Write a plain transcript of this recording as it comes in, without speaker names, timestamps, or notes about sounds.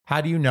How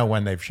do you know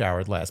when they've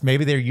showered last?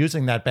 Maybe they're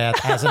using that bath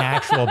as an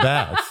actual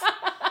bath.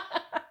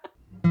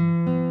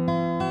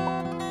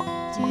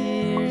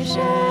 Dear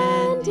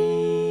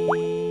Shandy.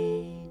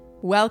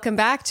 Welcome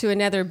back to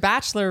another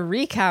Bachelor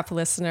recap,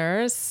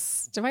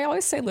 listeners. Do I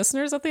always say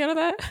listeners at the end of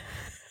that?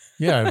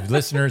 Yeah,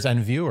 listeners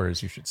and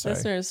viewers, you should say.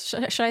 Listeners.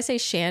 Should I say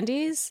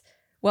Shandies?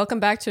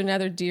 Welcome back to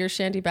another Dear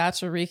Shandy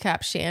Bachelor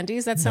recap.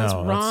 Shandies? That sounds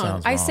No, that wrong.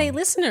 sounds I wrong. say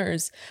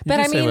listeners. You But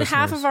do I say mean,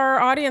 half listeners. of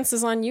our audience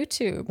is on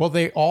YouTube. Well,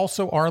 they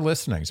also are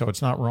listening, so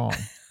it's not wrong.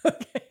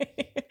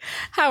 Okay.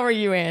 How are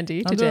you, Andy,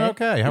 I'm today? doing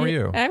okay. How are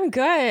you? I'm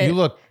good. You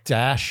look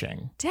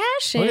dashing.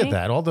 dashing. Look at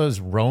that. All those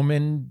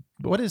Roman.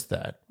 What is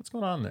that? What's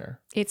going on there?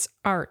 It's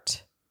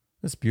art.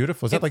 That's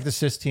beautiful. Is that like the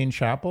Sistine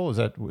Chapel? Was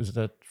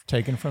that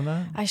taken from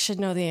that? I should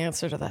know the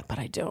answer to that, but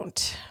I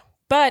don't.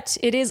 But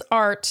it is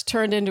art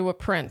turned into a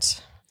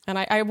print. And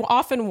I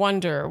often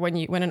wonder when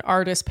an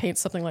artist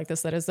paints something like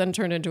this that is then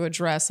turned into a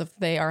dress, if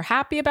they are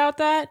happy about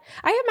that.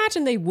 I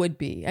imagine they would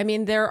be. I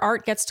mean, their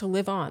art gets to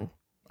live on.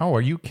 Oh,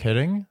 are you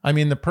kidding? I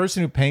mean, the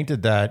person who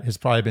painted that has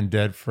probably been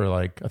dead for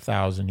like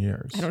 1,000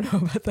 years. I don't know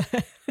about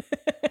that.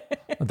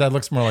 That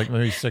looks more like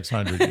maybe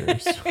 600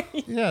 years.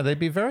 Yeah, they'd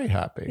be very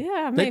happy.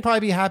 Yeah, maybe. They'd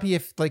probably be happy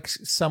if like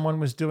someone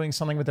was doing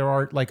something with their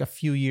art like a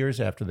few years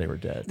after they were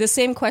dead. The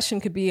same question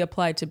could be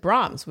applied to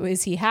Brahms.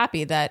 Is he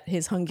happy that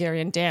his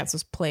Hungarian dance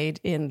was played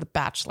in The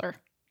Bachelor?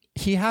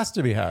 He has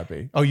to be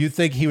happy. Oh, you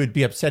think he would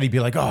be upset? He'd be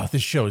like, oh,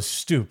 this show is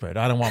stupid.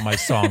 I don't want my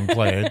song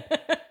played.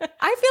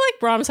 I feel like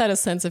Brahms had a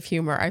sense of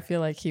humor. I feel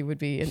like he would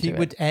be into He it.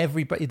 would,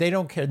 everybody, they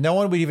don't care. No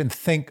one would even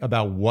think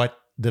about what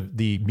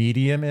the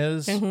medium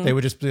is. They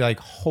would just be like,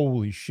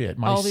 holy shit,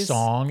 my All these-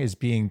 song is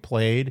being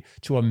played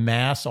to a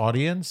mass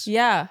audience.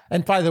 Yeah.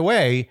 And by the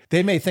way,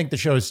 they may think the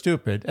show is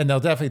stupid, and they'll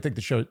definitely think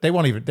the show, they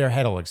won't even, their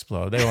head will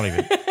explode. They won't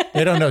even,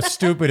 they don't know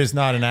stupid is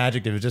not an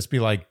adjective. It'd just be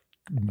like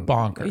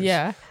bonkers.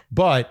 Yeah.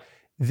 But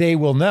they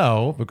will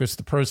know because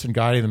the person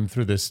guiding them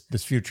through this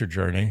future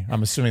journey,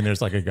 I'm assuming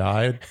there's like a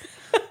guide.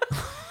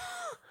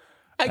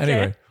 Okay.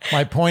 Anyway,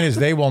 my point is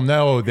they will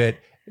know that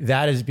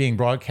that is being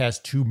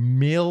broadcast to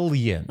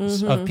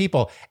millions of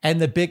people.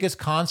 And the biggest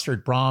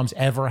concert Brahms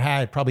ever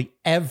had, probably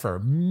ever,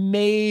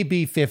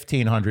 maybe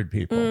 1,500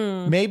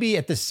 people. Maybe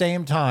at the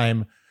same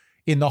time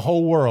in the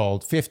whole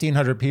world,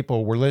 1,500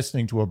 people were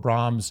listening to a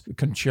Brahms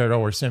concerto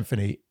or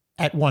symphony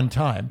at one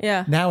time.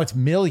 Yeah. Now it's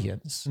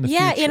millions in the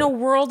Yeah, future. in a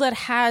world that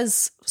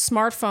has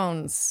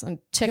smartphones and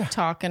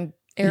TikTok and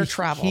air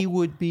travel. He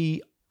would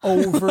be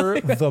over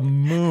the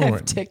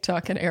moon.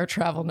 TikTok and air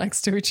travel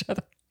next to each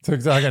other.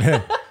 TikTok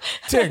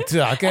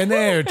and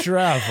air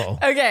travel.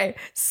 Okay,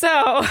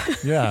 so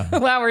Yeah.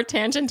 wow, we're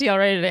tangenty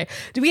already today.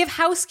 Do we have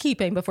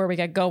housekeeping before we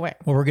get going?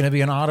 Well, we're going to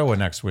be in Ottawa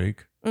next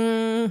week.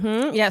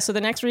 Yeah, so the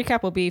next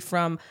recap will be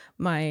from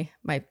my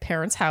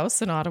parents'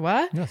 house in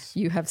Ottawa. Yes.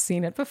 You have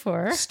seen it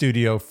before.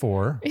 Studio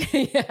 4.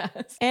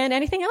 Yes. And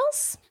anything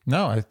else?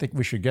 No, I think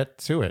we should get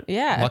to it.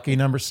 Yeah. Lucky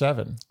number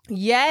 7.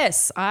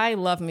 Yes, I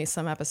love me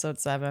some episode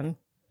 7.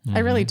 I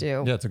really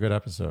do. Yeah, it's a good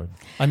episode.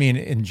 I mean,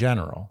 in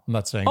general. I'm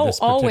not saying Oh, this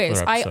particular always.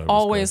 episode I was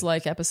always good.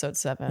 like episode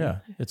 7. Yeah,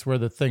 it's where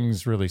the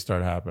things really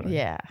start happening.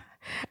 Yeah.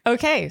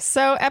 Okay,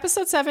 so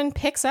episode 7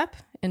 picks up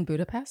in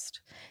Budapest.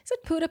 Is it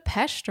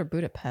Budapest or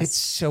Budapest? It's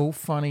so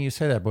funny you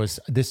say that, because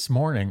this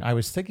morning I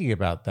was thinking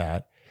about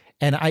that.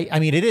 And I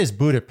mean, it is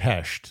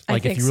Budapest. I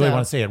Like, think if you really so.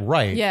 want to say it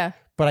right. Yeah.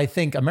 But I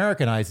think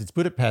Americanized, it's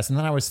Budapest. And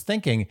then I was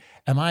thinking,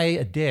 am I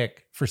a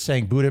dick for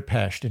saying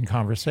Budapest in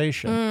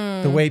conversation?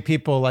 The way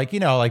people like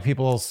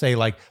people will say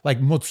like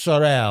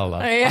mozzarella.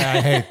 Yeah.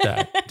 I hate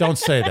that. Don't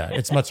say that.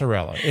 It's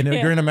mozzarella.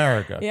 You're in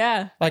America.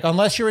 Yeah. Like,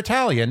 unless you're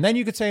Italian, then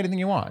you could say anything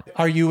you want.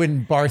 Are you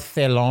in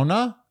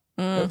Barcelona?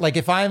 Like,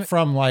 if I'm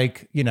from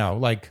like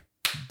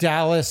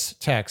Dallas,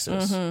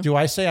 Texas, do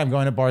I say I'm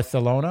going to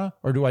Barcelona,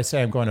 or do I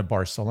say I'm going to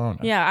Barcelona?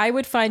 Yeah, I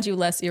would find you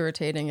less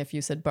irritating if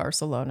you said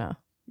Barcelona.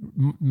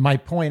 My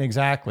point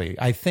exactly.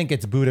 I think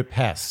it's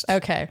Budapest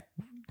Okay.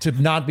 to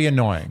not be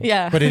annoying.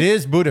 Yeah. But it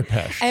is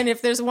Budapest. And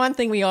if there's one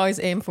thing we always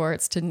aim for,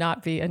 it's to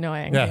not be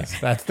annoying. Yes,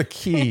 that's the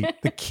key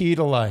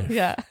to life.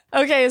 Yeah.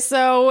 Okay,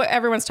 so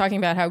everyone's talking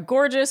about how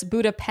gorgeous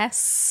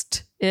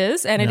Budapest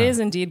is, and it Yeah. is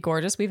indeed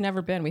gorgeous. We've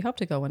never been. We hope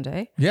to go one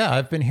day. Yeah,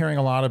 I've been hearing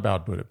a lot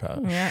about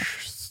Budapest. Yeah.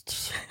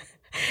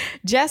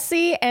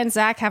 Jesse and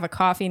Zach have a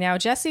coffee now.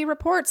 Jesse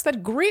reports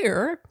that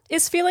Greer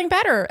is feeling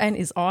better and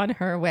is on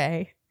her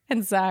way.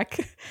 And Zach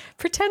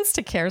pretends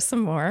to care some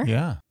more.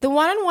 Yeah. The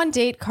one-on-one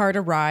date card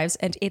arrives,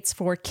 and it's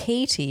for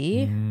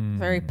Katie.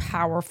 Very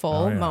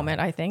powerful moment,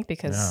 I think,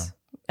 because,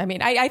 I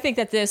mean, I think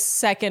that this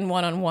second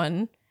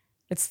one-on-one,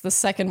 it's the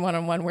second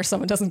one-on-one where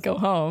someone doesn't go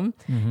home.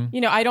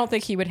 You know, I don't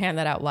think he would hand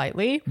that out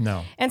lightly.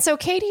 No. And so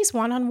Katie's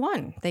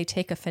one-on-one. They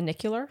take a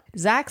funicular.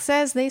 Zach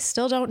says they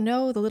still don't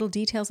know the little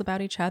details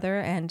about each other,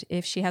 and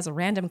if she has a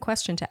random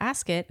question to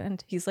ask it,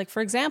 and he's like,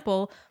 for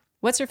example,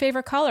 what's your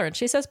favorite color? And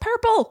she says,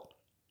 purple.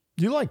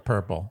 You like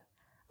purple.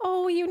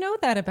 Oh, you know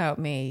that about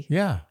me.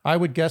 Yeah, I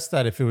would guess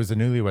that if it was a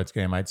Newlyweds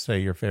Game, I'd say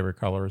your favorite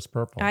color is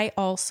purple. I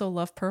also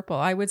love purple.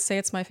 I would say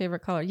it's my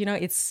favorite color. You know,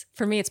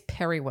 for me, it's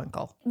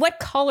periwinkle. What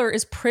color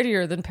is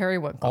prettier than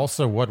periwinkle?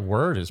 Also, what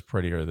word is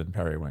prettier than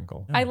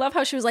periwinkle? I love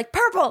how she was like,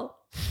 purple.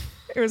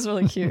 It was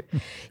really cute.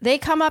 They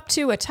come up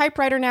to a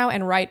typewriter now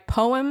and write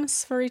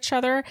poems for each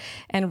other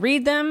and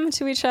read them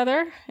to each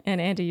other. And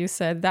Andy, you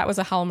said that was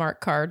a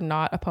Hallmark card,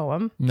 not a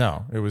poem.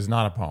 No, it was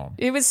not a poem.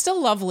 It was still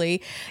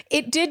lovely.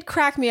 It did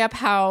crack me up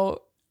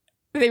how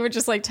they would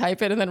just like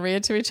type it and then read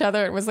it to each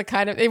other. It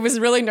was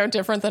really no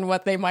different than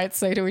what they might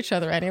say to each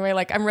other anyway.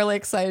 Like, I'm really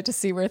excited to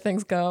see where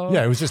things go.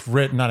 Yeah, it was just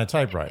written on a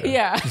typewriter.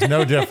 Yeah. There's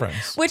no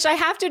difference. Which I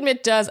have to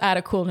admit does add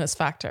a coolness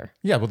factor.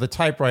 Yeah, well, the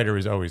typewriter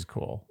is always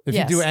cool. If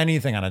Yes. you do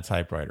anything on a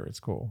typewriter,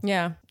 it's cool.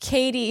 Yeah.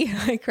 Katie,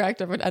 I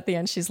cracked up at the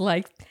end. She's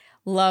like,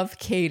 love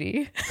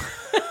Katie.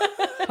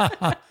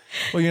 Well,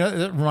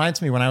 it reminds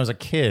me when I was a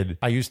kid,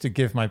 I used to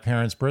give my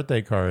parents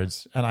birthday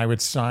cards and I would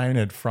sign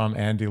it from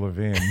Andy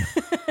Levine.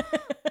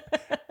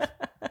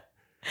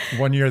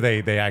 One year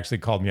they actually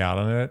called me out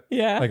on it.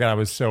 Yeah. Like, I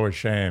was so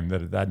ashamed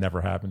that never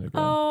happened again.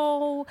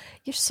 Oh,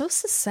 you're so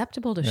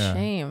susceptible to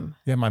shame.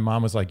 Yeah, my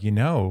mom was like,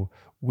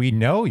 we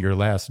know your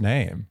last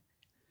name.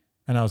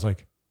 And I was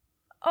like,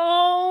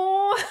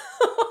 Oh,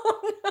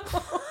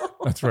 no.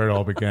 that's where it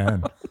all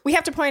began. We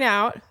have to point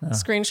out,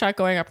 screenshot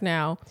going up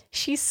now.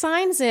 She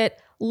signs it,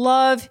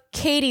 love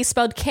Katie,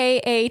 spelled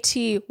Katy.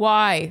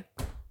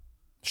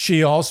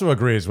 She also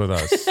agrees with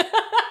us.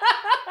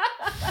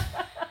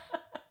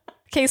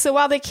 Okay, so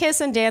while they kiss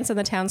and dance in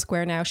the town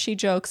square now, she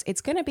jokes, it's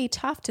going to be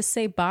tough to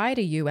say bye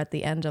to you at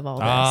the end of all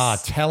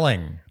this.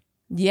 Telling.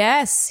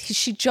 Yes,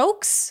 she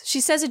jokes. She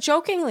says it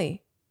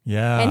jokingly.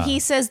 Yeah. And he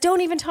says,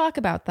 don't even talk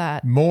about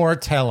that. More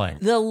telling.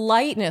 The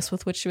lightness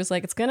with which she was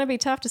like, it's going to be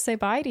tough to say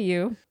bye to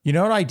you. You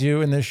know what I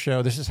do in this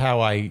show? This is how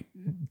I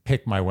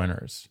pick my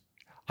winners.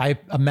 I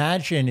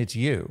imagine it's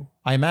you.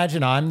 I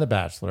imagine I'm the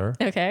bachelor.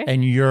 Okay.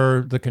 And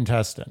you're the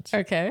contestant.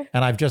 Okay.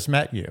 And I've just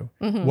met you.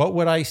 Mm-hmm. What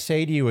would I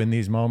say to you in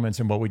these moments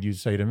and what would you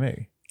say to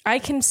me? I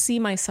can see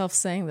myself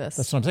saying this.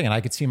 That's what I'm saying. And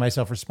I could see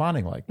myself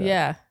responding like that.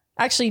 Yeah.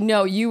 Actually,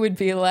 no, you would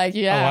be like,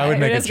 yeah. Oh, I would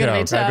make it a is gonna be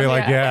joke. tough, I'd be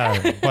like,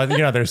 yeah.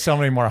 But, there's so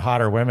many more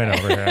hotter women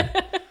over here.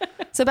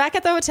 So back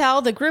at the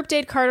hotel, the group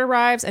date card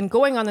arrives, and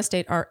going on this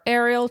date are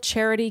Ariel,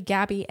 Charity,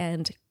 Gabby,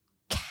 and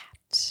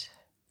Kat.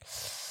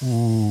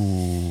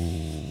 Ooh.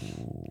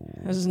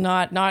 This is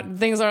not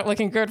things aren't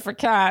looking good for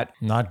Kat.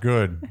 Not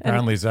good.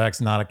 Apparently,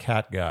 Zach's not a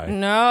cat guy.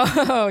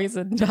 No, he's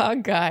a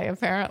dog guy,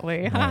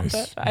 apparently.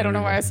 Nice. I don't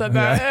know why I said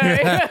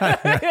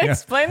that.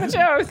 Explain the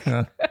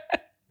joke.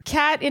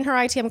 Kat in her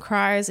ITM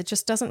cries, it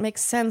just doesn't make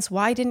sense.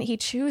 Why didn't he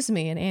choose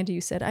me? And Andy,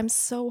 you said, I'm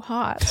so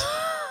hot.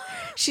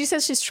 She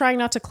says she's trying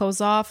not to close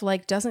off.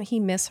 Like, doesn't he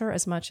miss her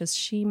as much as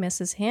she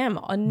misses him?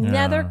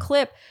 Another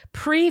clip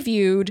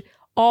previewed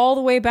all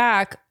the way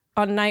back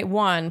on night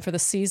 1 for the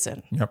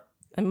season. Yep.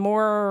 And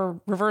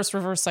more reverse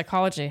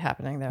psychology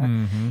happening there.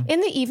 Mm-hmm. In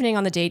the evening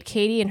on the date,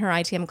 Katie in her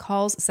ITM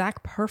calls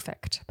Zach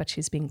perfect, but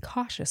she's being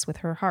cautious with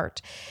her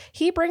heart.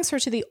 He brings her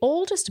to the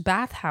oldest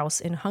bathhouse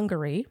in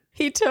Hungary.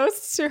 He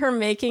toasts to her,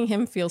 making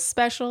him feel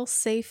special,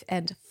 safe,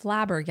 and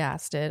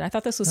flabbergasted. I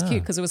thought this was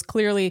cute because it was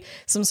clearly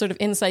some sort of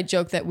inside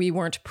joke that we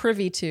weren't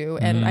privy to.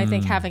 And I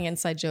think having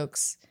inside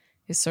jokes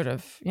is sort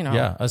of,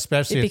 Yeah,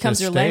 especially it at becomes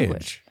this your stage.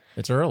 language.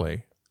 It's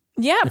early.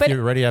 Yeah, If but you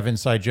already have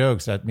inside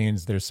jokes, that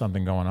means there's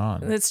something going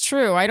on. it's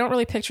true. I don't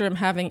really picture him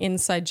having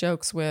inside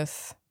jokes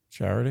with...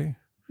 Charity?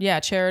 Yeah,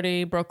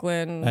 Charity,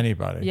 Brooklyn.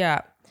 Anybody.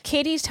 Yeah.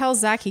 Katie tells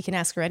Zach he can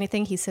ask her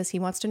anything. He says he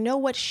wants to know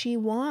what she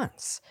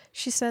wants.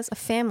 She says a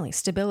family,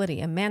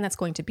 stability, a man that's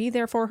going to be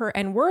there for her.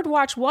 And Word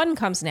Watch 1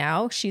 comes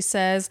now. She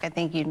says, I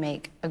think you'd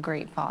make a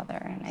great father,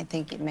 and I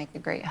think you'd make a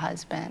great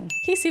husband.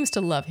 he seems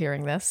to love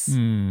hearing this.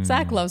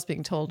 Zach loves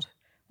being told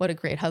what a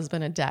great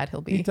husband and dad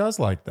he'll be. He does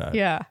like that.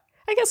 Yeah.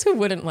 I guess who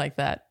wouldn't like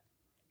that?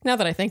 Now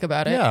that I think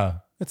about it. Yeah.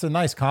 It's a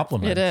nice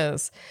compliment. It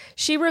is.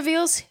 She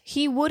reveals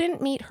he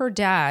wouldn't meet her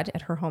dad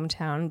at her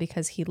hometown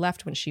because he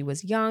left when she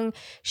was young.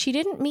 She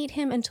didn't meet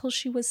him until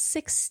she was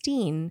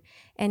 16,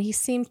 and he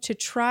seemed to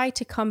try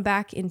to come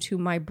back into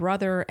my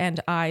brother and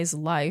I's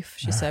life.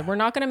 She said, we're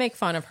not going to make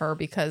fun of her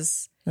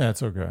because... Yeah,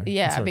 it's okay.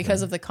 Yeah, It's okay.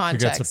 because of the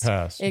context. She gets a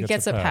pass. It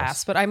gets a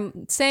pass. But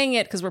I'm saying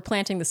it because we're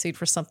planting the seed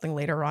for something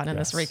later on in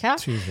this recap.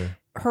 Teaser.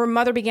 Her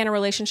mother began a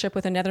relationship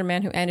with another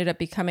man who ended up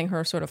becoming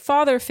her sort of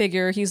father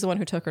figure. He's the one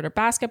who took her to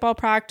basketball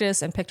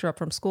practice and picked her up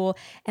from school.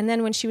 And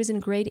then when she was in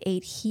grade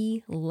 8,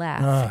 he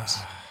left.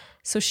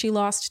 So she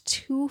lost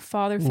 2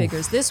 father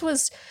figures. This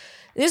was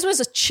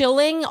a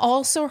chilling.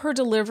 Also, her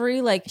delivery,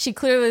 like she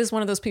clearly is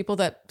one of those people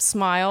that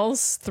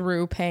smiles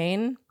through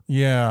pain.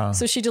 Yeah.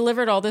 So she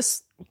delivered all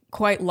this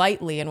quite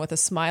lightly and with a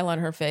smile on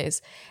her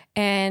face.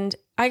 And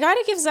I got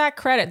to give Zach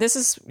credit. This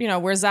is,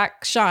 where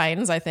Zach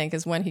shines, I think,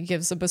 is when he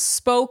gives a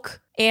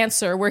bespoke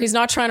answer where he's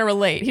not trying to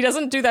relate. He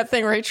doesn't do that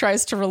thing where he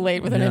tries to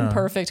relate with an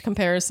imperfect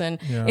comparison.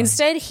 Yeah.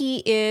 Instead,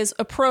 he is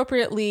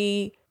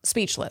appropriately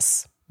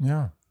speechless.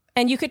 Yeah.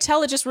 And you could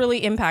tell it just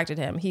really impacted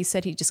him. He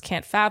said he just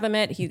can't fathom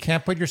it. You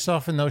can't put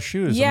yourself in those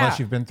shoes unless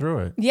you've been through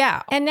it.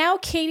 Yeah. And now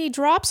Katie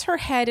drops her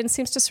head and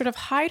seems to sort of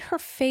hide her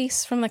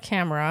face from the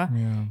camera.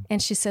 Yeah.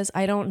 And she says,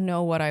 I don't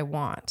know what I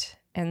want.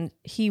 And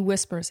he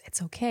whispers,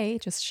 it's okay,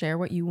 just share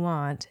what you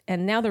want.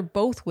 And now they're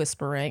both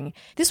whispering.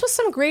 This was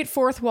some great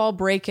fourth wall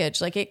breakage.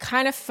 Like it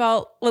kind of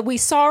felt like we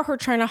saw her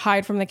trying to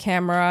hide from the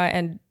camera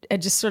and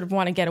just sort of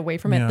want to get away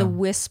from it. The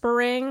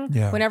whispering,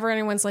 whenever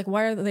anyone's like,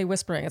 why are they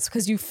whispering? It's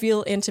because you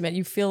feel intimate.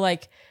 You feel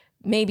like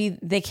maybe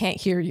they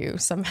can't hear you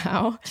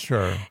somehow.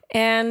 Sure.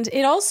 And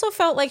it also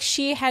felt like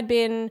she had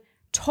been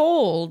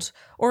told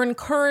or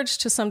encouraged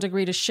to some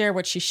degree to share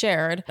what she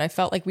shared. I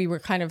felt like we were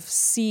kind of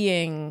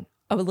seeing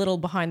a little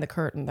behind the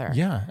curtain there.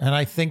 Yeah. And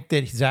I think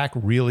that Zach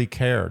really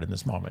cared in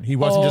this moment. He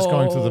wasn't just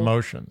going through the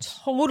motions.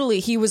 Totally.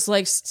 He was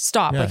like,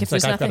 stop. Yeah, like if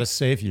there's I've nothing. got to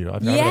save you.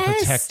 I've got to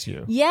protect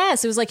you.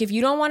 Yes. It was like, if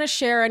you don't want to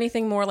share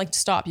anything more, like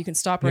stop. You can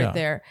stop right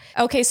there.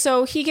 Okay.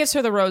 So he gives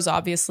her the rose,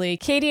 obviously.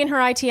 Katie in her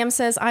ITM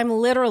says, I'm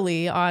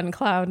literally on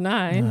cloud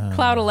 9.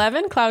 Cloud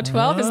 11, cloud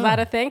 12. Is that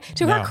a thing?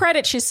 To her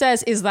credit, she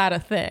says, is that a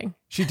thing?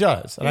 She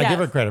does. And I give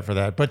her credit for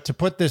that. But to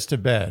put this to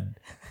bed,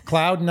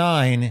 cloud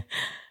 9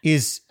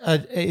 is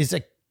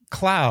a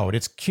cloud.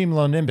 It's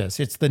cumulonimbus.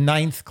 It's the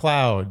 9th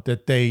cloud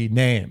that they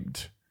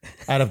named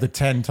out of the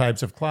 10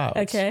 types of clouds.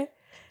 Okay.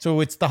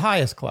 So it's the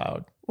highest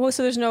cloud. Well,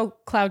 so there's no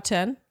cloud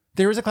 10?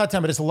 There is a cloud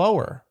 10, but it's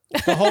lower.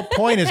 The whole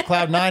point is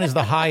cloud 9 is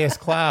the highest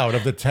cloud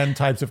of the 10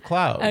 types of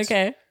clouds.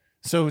 Okay.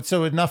 So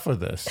enough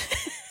of this.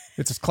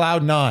 It's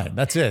cloud 9.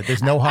 That's it.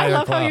 There's no higher cloud. I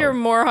love how you're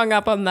more hung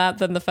up on that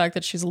than the fact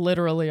that she's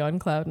literally on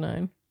cloud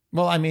 9.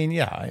 Well, I mean,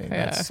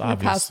 that's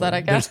obvious. Past that, I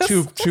guess.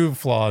 There's two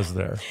flaws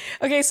there.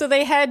 Okay, so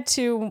they head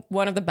to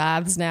one of the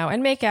baths now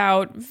and make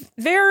out.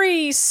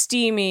 Very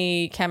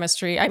steamy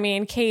chemistry. I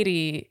mean,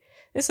 Katie,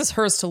 this is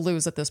hers to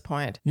lose at this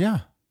point. Yeah,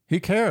 he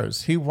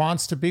cares. He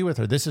wants to be with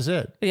her. This is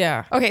it.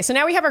 Yeah. Okay, so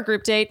now we have our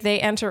group date. They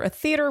enter a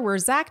theater where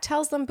Zach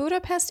tells them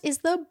Budapest is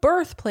the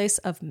birthplace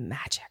of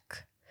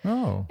magic.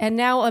 Oh. And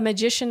now a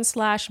magician /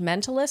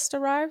 mentalist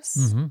arrives.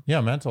 Mm-hmm. Yeah,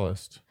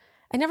 mentalist.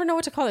 I never know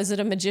what to call it. Is it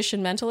a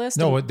magician mentalist?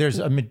 No, there's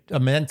a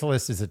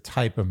mentalist is a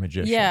type of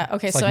magician. Yeah,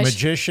 okay. It's so like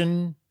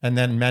magician, and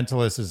then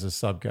mentalist is a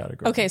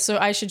subcategory. Okay, so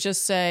I should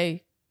just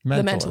say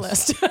the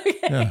mentalist.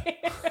 Okay.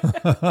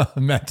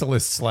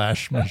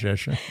 Mentalist /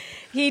 magician.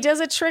 He does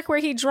a trick where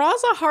he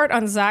draws a heart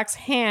on Zach's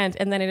hand,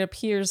 and then it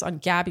appears on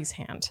Gabby's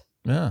hand.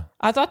 Yeah.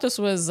 I thought this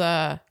was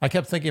I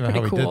kept thinking about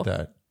how he did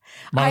that.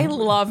 I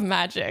love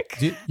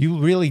magic. You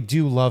really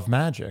do love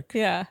magic.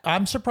 Yeah.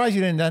 I'm surprised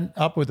you didn't end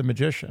up with a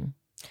magician.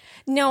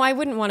 No, I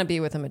wouldn't want to be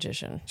with a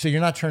magician. So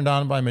you're not turned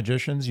on by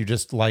magicians? You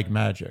just like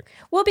magic?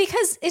 Well,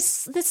 because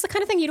it's the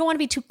kind of thing you don't want to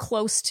be too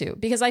close to.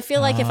 Because I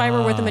feel like if I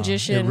were with a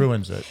magician... It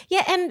ruins it.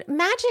 Yeah, and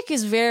magic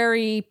is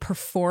very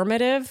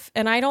performative,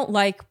 and I don't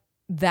like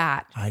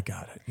that. I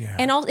got it, yeah.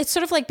 And it's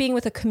sort of like being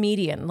with a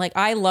comedian. Like,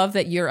 I love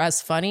that you're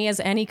as funny as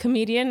any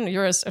comedian.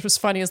 You're as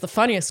funny as the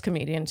funniest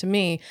comedian to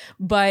me.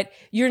 But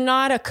you're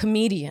not a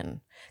comedian.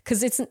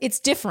 Because it's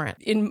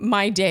different. In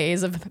my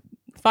days of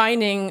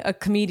finding a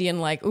comedian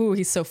like, ooh,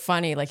 he's so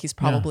funny, like he's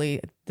probably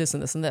this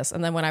and this and this.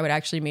 And then when I would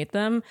actually meet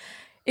them,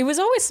 it was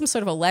always some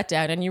sort of a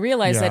letdown. And you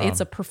realize that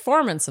it's a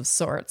performance of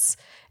sorts.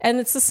 And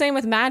it's the same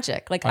with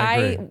magic. Like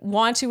I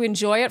want to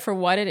enjoy it for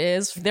what it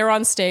is. They're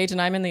on stage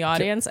and I'm in the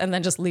audience and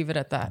then just leave it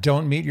at that.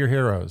 Don't meet your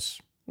heroes.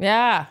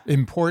 Yeah.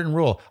 Important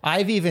rule.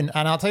 And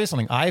I'll tell you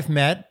something, I've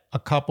met a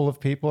couple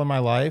of people in my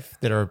life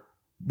that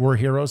were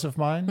heroes of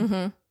mine.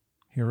 Mm-hmm.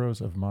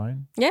 Heroes of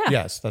mine? Yeah.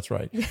 Yes, that's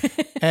right.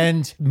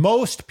 And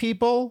most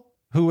people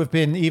who have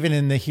been even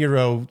in the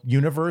hero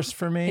universe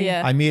for me,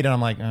 I meet and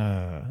I'm like,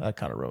 that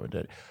kind of ruined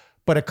it.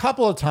 But a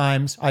couple of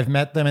times I've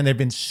met them and they've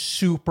been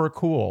super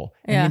cool.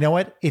 And you know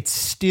what? It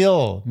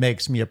still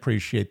makes me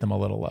appreciate them a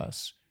little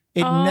less.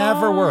 It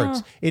never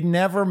works. It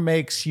never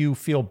makes you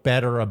feel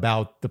better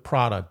about the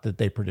product that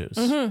they produce.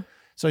 Mm-hmm.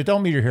 So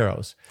don't meet your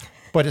heroes,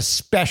 but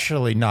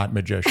especially not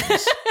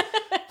magicians.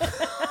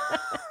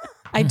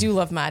 I do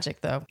love magic,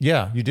 though.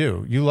 Yeah, you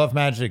do. You love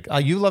magic.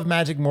 You love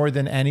magic more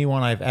than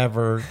anyone I've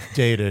ever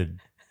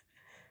dated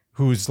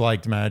who's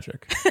liked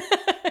magic.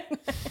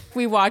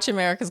 We watch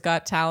America's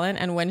Got Talent,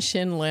 and when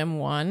Shin Lim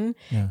won,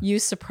 you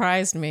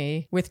surprised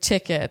me with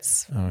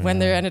tickets when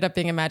there ended up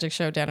being a magic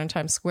show down in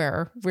Times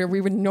Square, where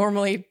we would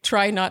normally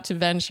try not to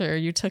venture.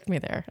 You took me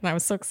there, and I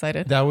was so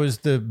excited. That was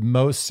the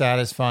most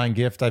satisfying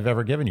gift I've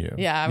ever given you.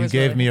 Yeah, you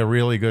gave me a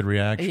really good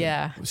reaction.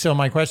 Yeah. So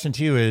my question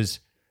to you is,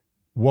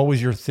 what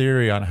was your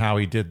theory on how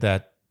he did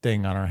that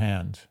thing on her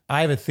hand?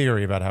 I have a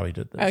theory about how he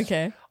did this.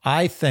 Okay.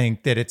 I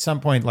think that at some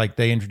point, like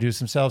they introduced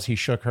themselves, he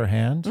shook her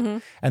hand,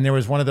 and there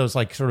was one of those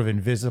like sort of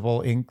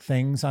invisible ink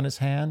things on his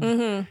hand,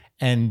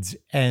 and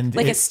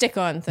like a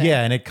stick-on thing.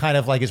 Yeah, and it kind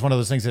of like is one of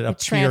those things that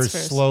appears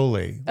transfers.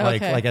 slowly,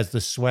 like as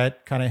the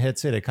sweat kind of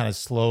hits it, it kind of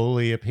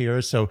slowly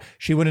appears. So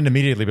she wouldn't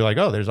immediately be like,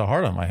 "Oh, there's a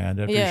heart on my hand."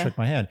 After he shook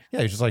my hand,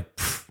 he's just like,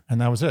 and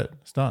that was it.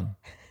 It's done.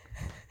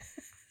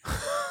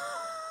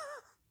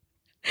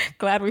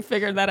 Glad we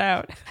figured that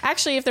out.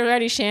 Actually, if there are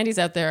any shandies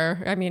out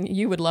there, I mean,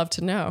 you would love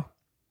to know.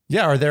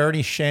 Yeah, are there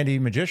any shandy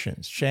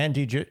magicians?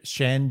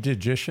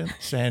 Shandicians?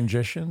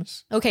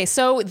 Okay,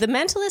 so the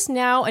mentalist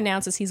now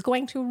announces he's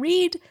going to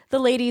read the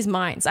ladies'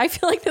 minds. I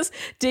feel like this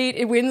date,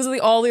 it wins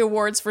all the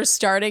awards for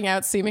starting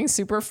out seeming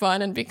super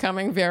fun and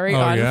becoming very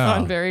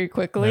unfun very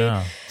quickly.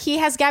 Yeah. He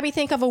has Gabby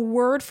think of a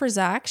word for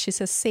Zach. She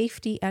says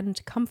safety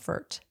and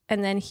comfort.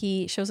 And then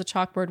he shows a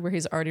chalkboard where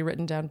he's already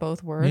written down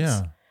both words.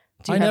 Yeah.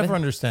 Do you I have never a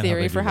understand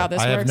theory for how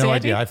this I have works, no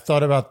Andy? idea. I've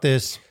thought about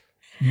this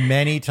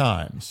many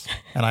times,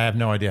 and I have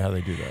no idea how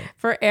they do that.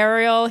 For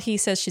Ariel, he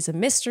says she's a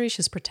mystery.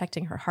 She's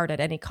protecting her heart at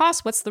any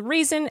cost. What's the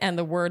reason? And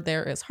the word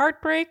there is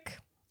heartbreak.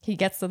 He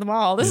gets to them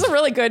all. This is a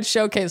really good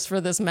showcase for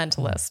this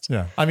mentalist.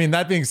 Yeah. I mean,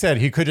 that being said,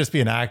 he could just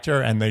be an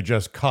actor and they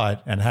just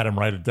cut and had him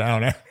write it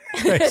down.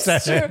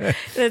 It's true.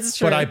 It's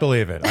true. But I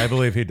believe it. I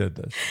believe he did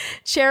this.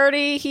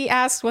 Charity, he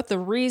asked what the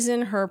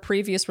reason her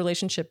previous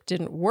relationship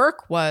didn't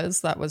work was.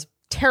 That was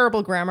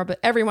terrible grammar, but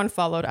everyone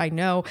followed, I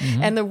know.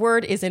 And the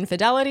word is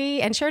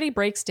infidelity. And Charity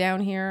breaks down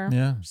here.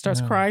 Yeah.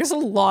 Starts crying. There's a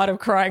lot of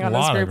crying on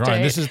this group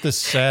date. This is the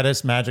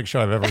saddest magic show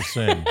I've ever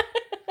seen.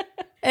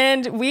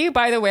 And we,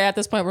 by the way, at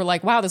this point, were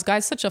like, wow, this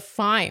guy's such a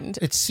find.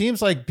 It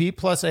seems like B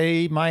plus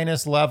A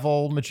minus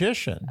level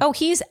magician. Oh,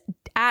 he's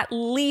at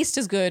least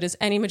as good as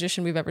any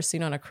magician we've ever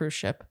seen on a cruise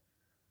ship.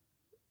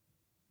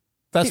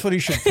 That's what he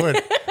should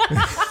put.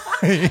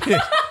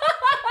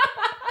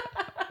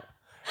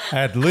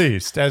 At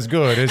least as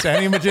good as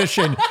any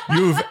magician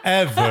you've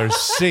ever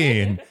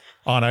seen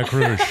on a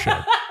cruise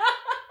ship.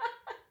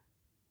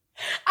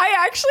 I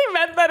actually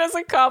meant that as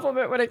a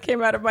compliment when it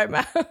came out of my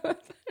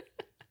mouth.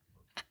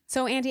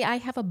 So, Andy, I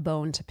have a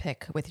bone to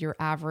pick with your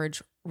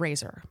average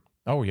razor.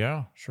 Oh,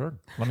 yeah, sure.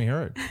 Let me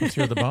hear it. Let's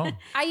hear the bone.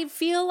 I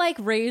feel like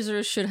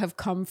razors should have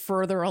come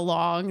further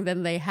along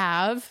than they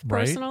have,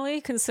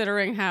 personally,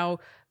 considering how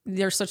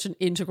they're such an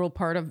integral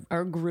part of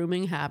our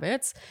grooming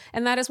habits.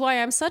 And that is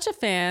why I'm such a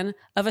fan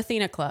of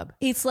Athena Club.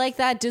 It's like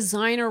that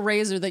designer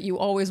razor that you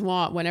always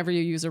want whenever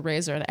you use a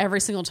razor. And every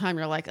single time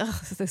you're like,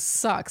 oh, this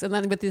sucks. And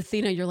then with the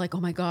Athena, you're like,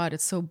 oh my God,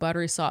 it's so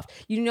buttery soft.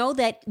 You know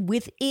that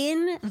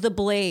within the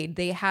blade,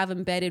 they have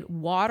embedded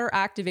water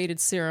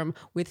activated serum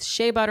with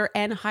shea butter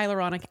and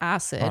hyaluronic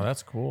acid. Oh,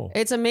 that's cool.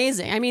 It's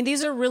amazing. I mean,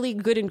 these are really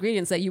good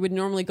ingredients that you would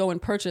normally go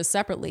and purchase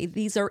separately.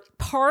 These are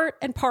part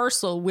and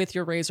parcel with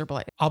your razor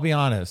blade. I'll be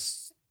honest.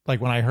 Like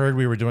when I heard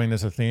we were doing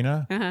this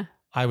Athena,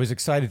 I was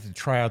excited to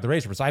try out the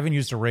razor because I haven't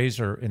used a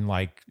razor in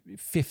like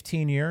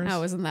 15 years.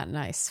 Oh, isn't that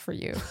nice for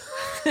you?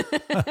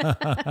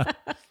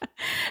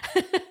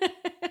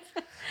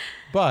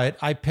 But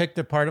I picked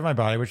a part of my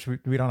body, which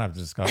we don't have to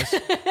discuss.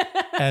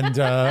 and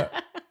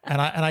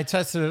I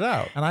tested it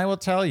out. And I will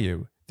tell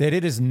you that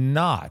it is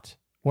not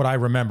what I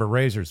remember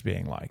razors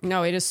being like.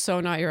 No, it is so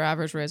not your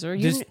average razor.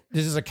 This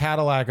is a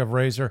Cadillac of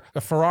razor,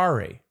 a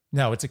Ferrari.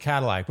 No, it's a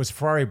Cadillac, because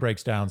Ferrari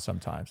breaks down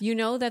sometimes. You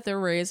know that the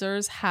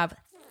razors have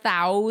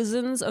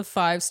thousands of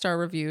 5-star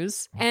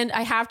reviews. And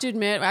I have to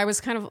admit, I was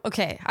kind of,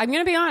 okay, I'm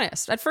going to be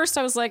honest. At first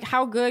I was like,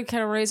 how good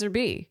can a razor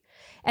be?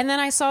 And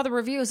then I saw the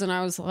reviews and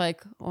I was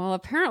like, well,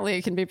 apparently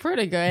it can be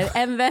pretty good.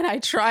 And then I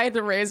tried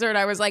the razor and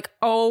I was like,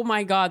 oh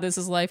my God, this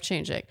is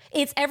life-changing.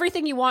 It's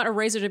everything you want a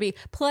razor to be.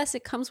 Plus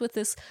it comes with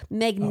this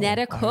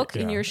magnetic hook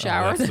in your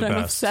shower that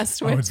I'm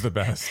obsessed with. Oh, it's the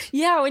best.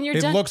 Yeah, when you're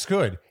done. It looks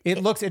good.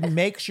 It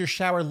makes your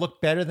shower look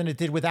better than it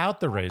did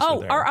without the razor. Oh,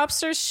 there. our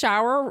upstairs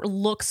shower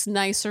looks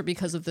nicer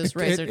because of this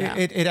razor now.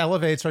 It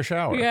elevates our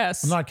shower.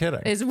 Yes. I'm not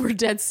kidding. We're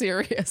dead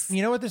serious.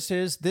 You know what this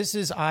is? This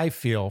is, I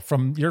feel,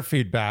 from your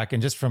feedback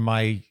and just from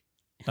my...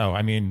 Oh,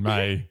 I mean,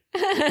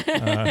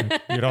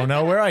 you don't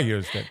know where I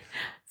used it.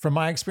 From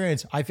my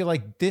experience, I feel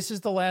like this is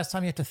the last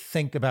time you have to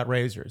think about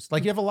razors.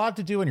 Like you have a lot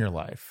to do in your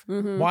life.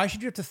 Mm-hmm. Why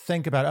should you have to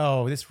think about,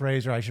 oh, this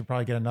razor, I should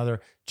probably get another.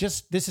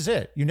 Just, this is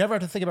it. You never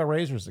have to think about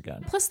razors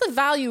again. Plus the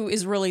value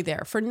is really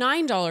there. For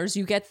 $9,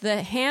 you get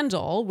the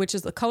handle, which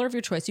is the color of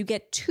your choice. You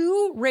get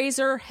 2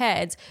 razor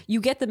heads. You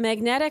get the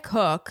magnetic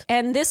hook.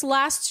 And this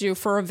lasts you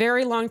for a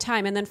very long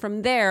time. And then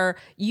from there,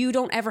 you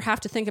don't ever have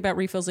to think about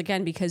refills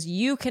again because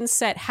you can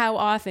set how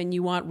often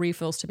you want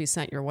refills to be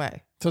sent your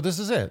way. So this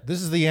is it.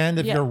 This is the end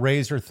of your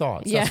razor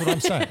thoughts. That's what I'm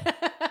saying.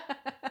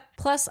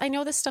 Plus, I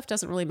know this stuff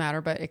doesn't really matter,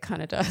 but it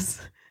kind of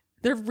does.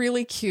 They're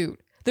really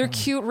cute. They're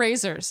cute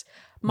razors.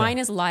 Mine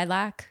is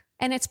lilac.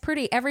 And it's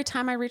pretty. Every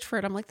time I reach for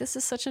it, I'm like, this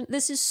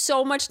is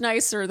so much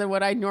nicer than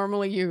what I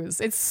normally use.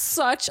 It's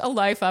such a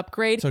life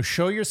upgrade. So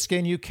show your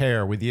skin you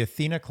care with the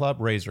Athena Club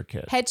Razor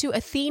Kit. Head to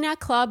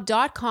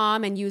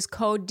athenaclub.com and use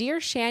code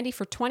DearShandy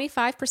for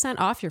 25%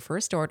 off your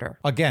first order.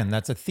 Again,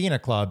 that's Athena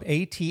Club,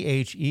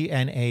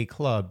 ATHENA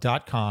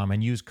Club.com,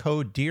 and use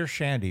code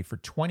DearShandy for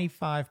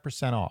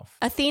 25% off.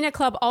 Athena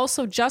Club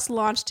also just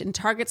launched in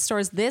Target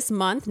stores this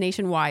month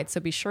nationwide, so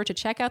be sure to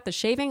check out the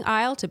shaving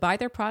aisle to buy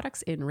their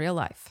products in real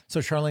life.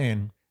 So Charlene,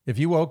 if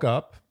you woke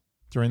up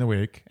during the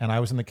week and I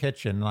was in the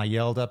kitchen and I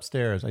yelled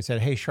upstairs, I said,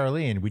 hey,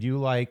 Charlene, would you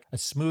like a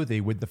smoothie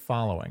with the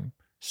following?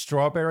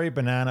 Strawberry,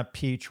 banana,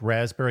 peach,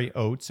 raspberry,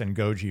 oats, and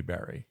goji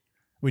berry.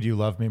 Would you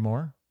love me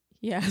more?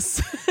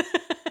 Yes.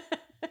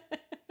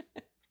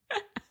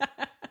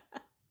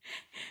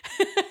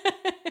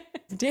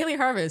 Daily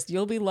Harvest,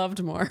 you'll be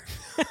loved more.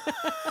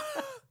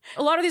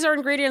 A lot of these are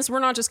ingredients we're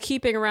not just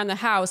keeping around the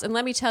house. And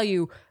let me tell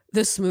you,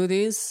 the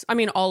smoothies, I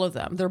mean, all of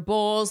them. They're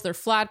bowls, they're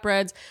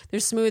flatbreads, they're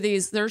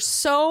smoothies. They're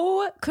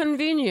so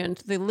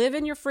convenient. They live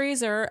in your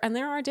freezer. And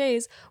there are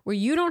days where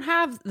you don't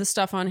have the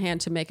stuff on hand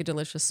to make a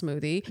delicious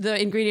smoothie,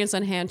 the ingredients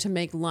on hand to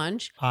make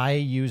lunch. I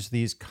use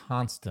these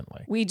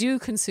constantly. We do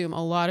consume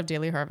a lot of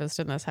Daily Harvest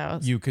in this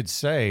house. You could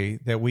say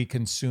that we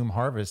consume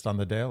Harvest on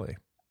the daily.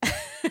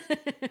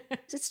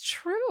 It's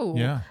true.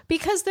 Yeah.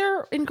 Because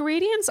their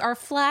ingredients are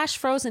flash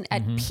frozen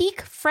at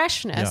peak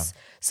freshness.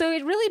 Yeah. So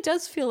it really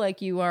does feel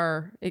like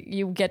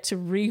you get to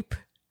reap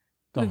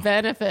the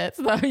benefits,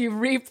 though you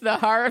reap the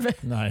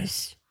harvest.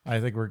 Nice. I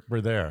think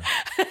we're there.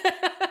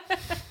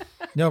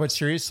 No, but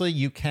seriously,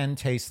 you can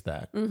taste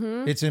that.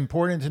 It's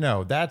important to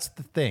know. That's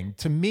the thing.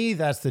 To me,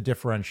 that's the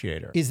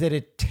differentiator, is that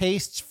it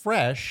tastes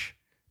fresh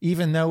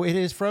even though it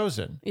is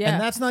frozen. Yeah.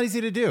 And that's not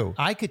easy to do.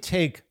 I could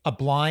take a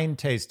blind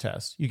taste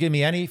test. You give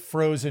me any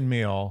frozen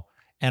meal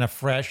and a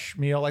fresh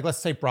meal, like let's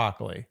say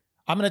broccoli.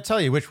 I'm going to tell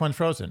you which one's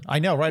frozen. I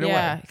know right away.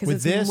 Yeah, because With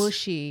it's this,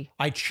 mushy.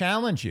 I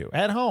challenge you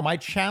at home. I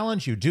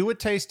challenge you. Do a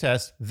taste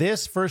test.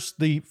 This versus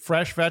the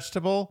fresh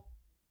vegetable.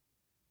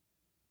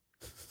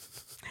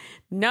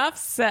 Enough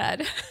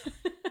said.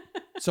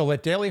 So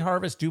let Daily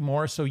Harvest do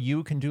more so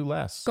you can do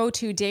less. Go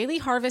to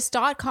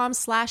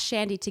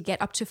dailyharvest.com/Shandy to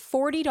get up to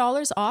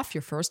 $40 off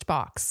your first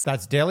box.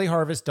 That's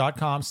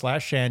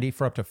dailyharvest.com/Shandy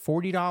for up to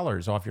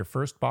 $40 off your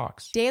first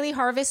box.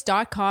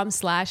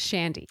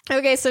 dailyharvest.com/Shandy.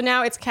 Okay, so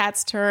now it's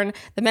Kat's turn.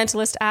 The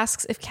mentalist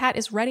asks if Kat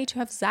is ready to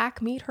have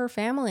Zach meet her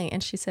family.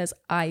 And she says,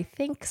 I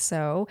think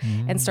so,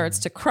 and starts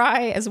to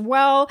cry as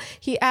well.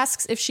 He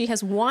asks if she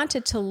has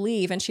wanted to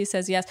leave, and she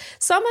says yes.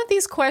 Some of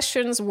these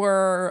questions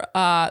were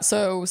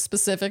so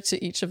specific to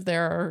each of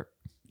their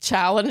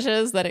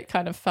challenges that it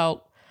kind of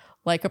felt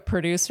like a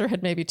producer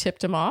had maybe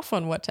tipped him off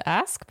on what to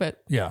ask.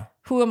 But Yeah.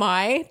 who am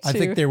I to I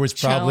think there was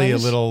probably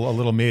challenge? a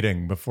little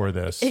meeting before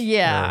this.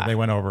 Yeah. where they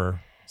went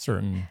over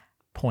certain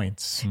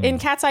points. In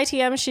Kat's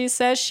ITM, she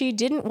says she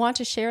didn't want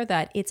to share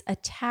that. It's a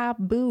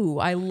taboo.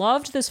 I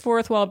loved this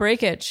fourth wall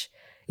breakage.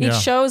 It Yeah.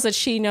 shows that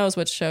she knows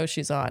what show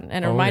she's on.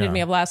 And it reminded yeah. me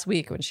of last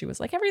week when she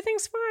was like,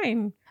 everything's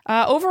fine.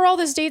 Overall,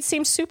 this date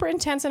seemed super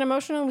intense and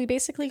emotional. And we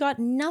basically got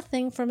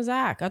nothing from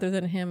Zach other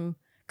than him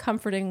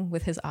comforting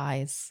with his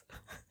eyes.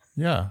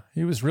 Yeah.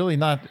 He was really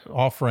not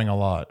offering a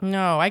lot.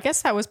 No, I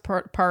guess that was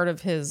part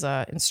of his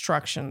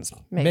instructions.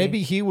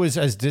 Maybe he was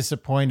as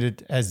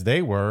disappointed as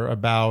they were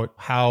about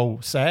how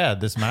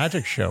sad this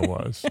magic show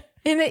was.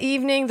 In the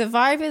evening, the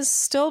vibe is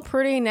still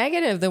pretty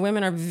negative. The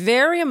women are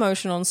very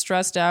emotional and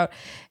stressed out,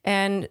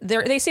 and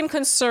they seem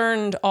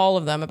concerned, all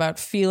of them, about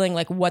feeling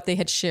like what they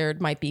had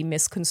shared might be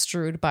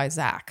misconstrued by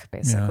Zach,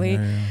 basically.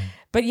 Yeah.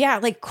 But yeah,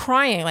 like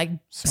crying, like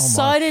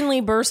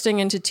suddenly bursting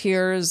into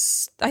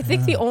tears. I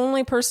think the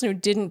only person who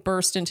didn't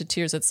burst into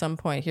tears at some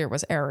point here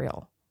was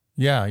Ariel.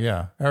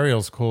 Yeah.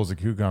 Ariel's cool as a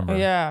cucumber.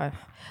 Yeah.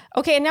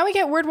 Okay, and now we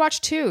get Word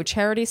Watch 2.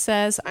 Charity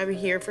says, I'm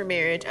here for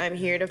marriage. I'm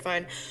here to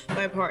find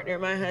my partner,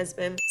 my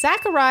husband.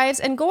 Zach arrives,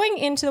 and going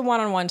into the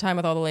one-on-one time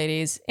with all the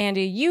ladies,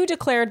 Andy, you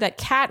declared that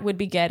Kat would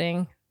be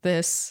getting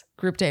this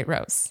group date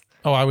rose.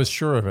 Oh, I was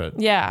sure of it.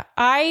 Yeah,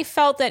 I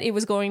felt that it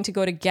was going to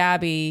go to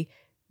Gabby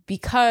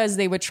because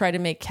they would try to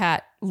make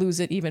Kat lose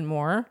it even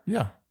more.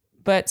 Yeah.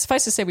 But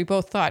suffice to say, we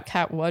both thought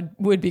Kat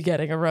would be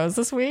getting a rose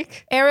this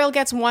week. Ariel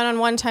gets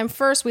one-on-one time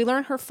first. We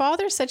learn her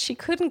father said she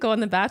couldn't go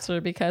on The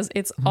Bachelor because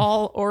it's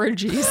all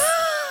orgies.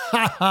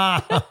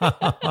 I'm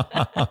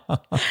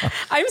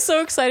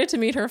so excited to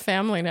meet her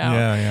family now.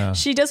 Yeah.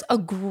 She does a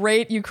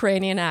great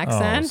Ukrainian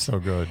accent. Oh, so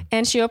good.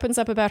 And she opens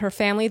up about her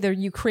family, the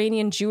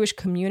Ukrainian Jewish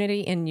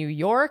community in New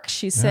York.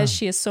 She says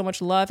she has so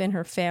much love in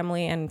her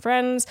family and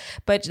friends,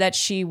 but that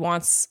she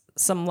wants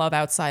some love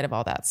outside of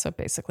all that. So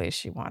basically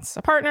she wants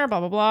a partner,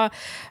 blah, blah, blah.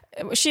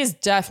 She's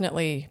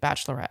definitely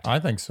Bachelorette. I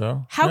think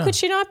so. How could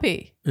she not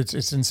be?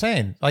 It's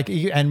insane. Like,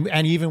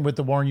 and even with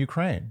the war in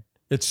Ukraine,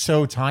 it's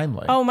so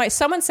timely. Oh,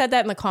 someone said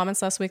that in the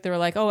comments last week. They were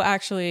like, oh,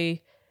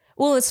 actually,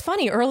 well, it's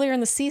funny. Earlier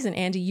in the season,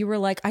 Andy, you were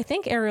like, I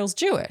think Ariel's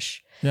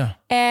Jewish. Yeah.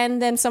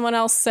 And then someone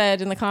else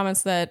said in the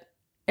comments that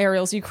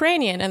Ariel's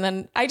Ukrainian. And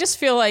then I just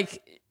feel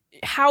like,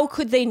 how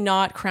could they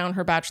not crown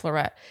her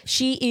Bachelorette?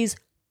 She is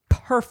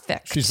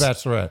perfect. She's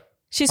Bachelorette.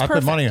 She's I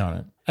perfect. put money on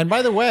it. And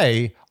by the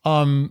way,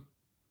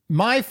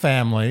 my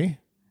family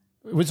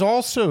was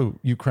also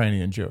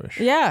Ukrainian Jewish.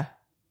 Yeah.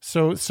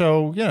 So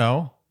you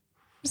know,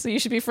 So you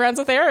should be friends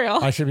with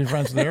Ariel. I should be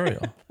friends with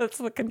Ariel. That's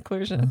the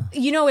conclusion.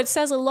 You know, it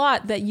says a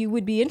lot that you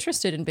would be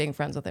interested in being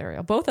friends with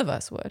Ariel. Both of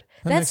us would.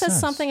 That makes says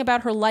sense. something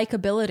about her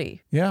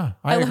likability. Yeah,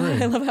 I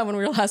agree. I love how when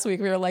we were last week,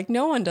 we were like,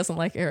 no one doesn't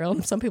like Ariel.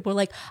 And some people were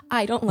like,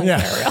 I don't like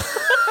Yeah. Ariel.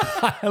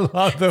 I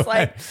love the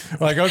way,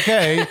 like,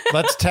 okay,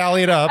 let's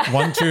tally it up.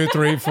 1, 2,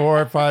 3,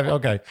 4, 5.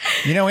 Okay.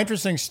 You know,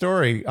 interesting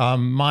story.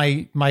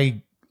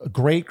 My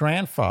great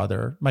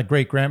grandfather, my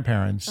great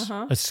grandparents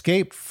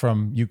escaped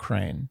from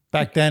Ukraine.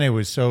 Back then it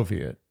was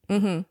Soviet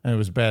and it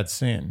was a bad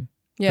scene.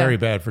 Yeah. Very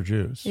bad for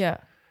Jews. Yeah.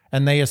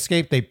 And they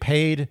escaped. They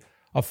paid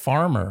a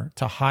farmer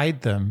to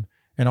hide them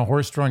in a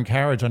horse-drawn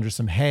carriage under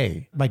some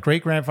hay. My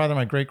great-grandfather,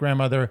 my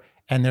great-grandmother,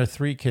 and their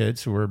 3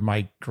 kids, who were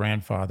my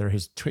grandfather.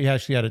 He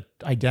actually had an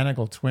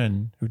identical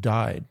twin who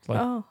died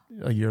a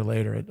year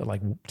later at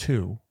like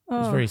 2. It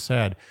was very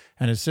sad.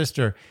 And his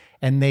sister,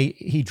 and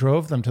he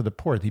drove them to the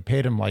port. He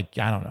paid him like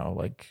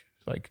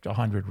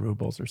 100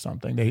 rubles or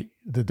something.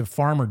 The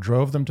farmer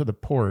drove them to the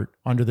port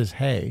under this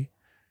hay,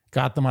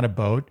 got them on a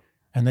boat,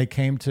 and they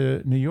came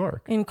to New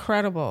York.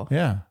 Incredible.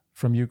 Yeah,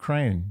 from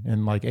Ukraine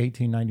in like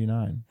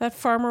 1899. That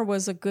farmer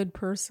was a good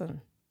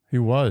person. He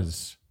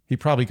was. He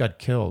probably got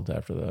killed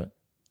after that.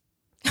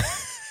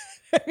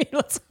 I mean,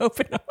 let's hope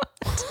not.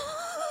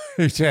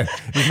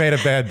 He made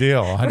a bad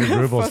deal, 100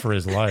 rubles for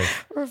his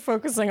life. We're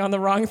focusing on the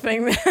wrong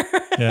thing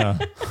there. Yeah.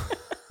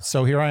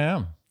 So here I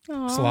am,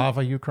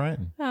 Slava,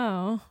 Ukraine.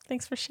 Oh,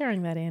 thanks for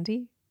sharing that,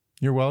 Andy.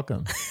 You're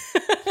welcome.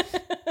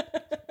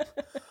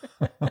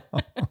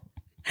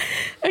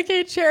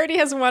 Okay, Charity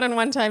has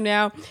one-on-one time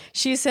now.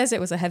 She says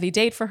it was a heavy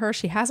date for her.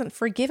 She hasn't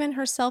forgiven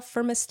herself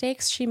for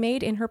mistakes she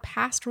made in her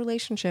past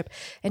relationship.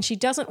 And she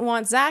doesn't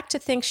want Zach to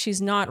think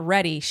she's not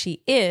ready.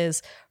 She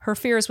is. Her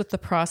fear is with the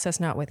process,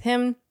 not with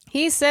him.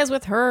 He says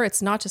with her,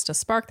 it's not just a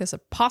spark, there's a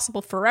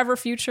possible forever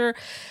future.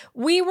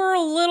 We were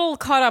a little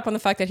caught up on the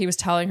fact that he was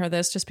telling her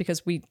this just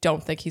because we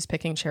don't think he's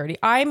picking Charity.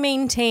 I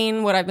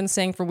maintain what I've been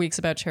saying for weeks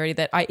about Charity,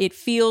 that it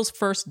feels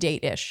first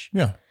date-ish.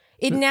 Yeah.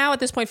 It now at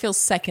this point feels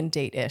second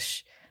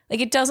date-ish. Like,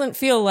 it doesn't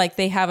feel like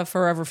they have a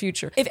forever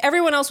future. If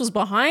everyone else was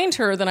behind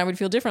her, then I would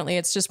feel differently.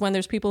 It's just when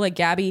there's people like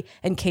Gabby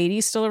and Katie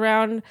still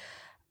around,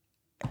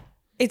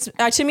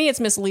 to me, it's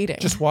misleading.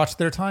 Just watch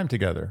their time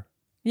together.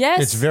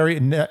 Yes. It's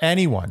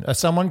anyone.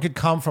 Someone could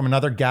come from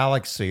another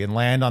galaxy and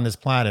land on this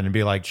planet and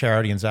be like,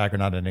 Charity and Zach are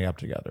not ending up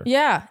together.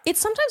 Yeah. It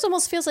sometimes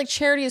almost feels like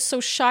Charity is so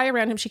shy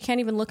around him, she can't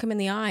even look him in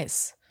the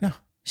eyes. Yeah.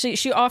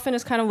 She often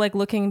is kind of like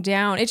looking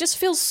down. It just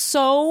feels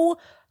so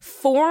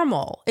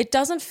formal. It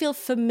doesn't feel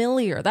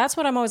familiar. That's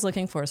what I'm always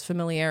looking for, is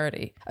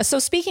familiarity. So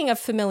speaking of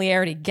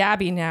familiarity,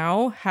 Gabby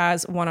now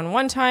has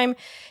one-on-one time.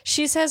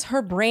 She says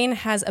her brain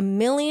has a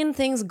million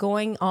things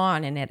going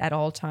on in it at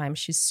all times.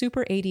 She's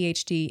super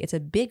ADHD. It's a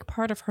big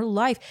part of her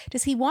life.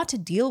 Does he want to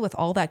deal with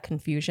all that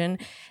confusion?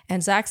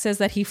 And Zach says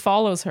that he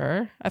follows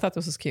her. I thought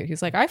this was cute.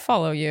 He's like, I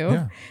follow you.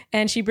 Yeah.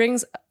 And she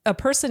brings a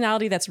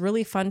personality that's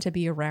really fun to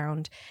be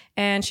around.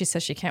 And she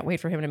says she can't wait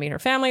for him to meet her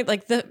family.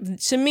 Like,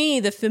 to me,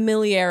 the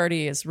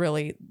familiarity is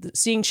really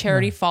seeing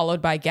Charity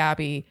followed by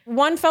Gabby.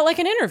 One felt like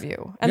an interview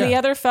and the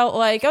other felt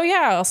like, oh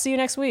yeah, I'll see you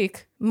next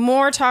week.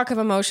 More talk of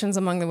emotions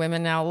among the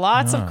women now.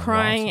 Lots of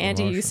crying. Lots of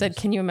Andy, emotions. You said,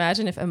 can you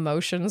imagine if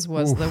emotions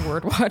was the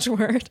word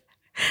watchword?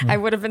 I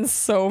would have been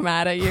so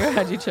mad at you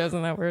had you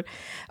chosen that word.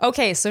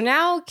 Okay, so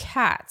now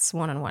Kat's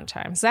one-on-one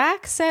time.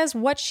 Zach says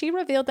what she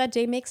revealed that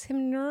day makes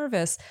him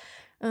nervous.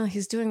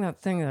 He's doing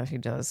that thing that he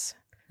does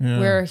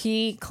where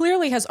he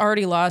clearly has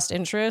already lost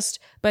interest,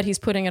 but he's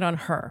putting it on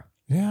her.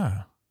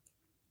 Yeah.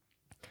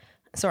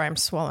 Sorry, I'm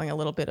swallowing a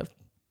little bit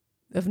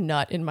of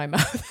nut in my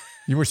mouth.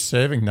 You were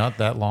saving nut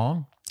that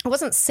long? I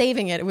wasn't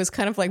saving it. It was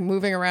kind of like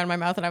moving around my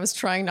mouth, and I was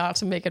trying not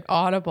to make it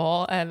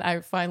audible, and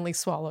I finally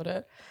swallowed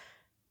it.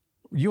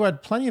 You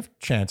had plenty of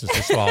chances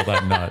to swallow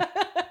that nut.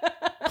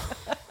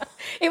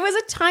 It was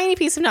a tiny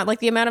piece of nut, like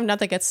the amount of nut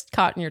that gets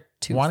caught in your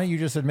tooth. Why don't you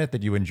just admit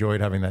that you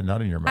enjoyed having that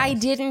nut in your mouth? I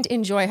didn't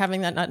enjoy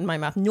having that nut in my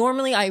mouth.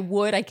 Normally I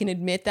would, I can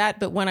admit that,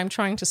 but when I'm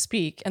trying to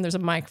speak and there's a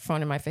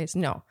microphone in my face,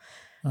 no.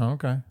 Oh,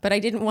 okay. But I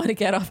didn't want to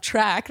get off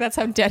track. That's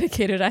how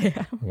dedicated I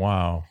am.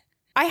 Wow.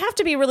 I have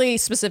to be really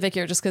specific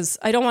here just because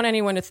I don't want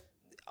anyone to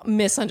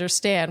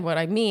misunderstand what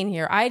I mean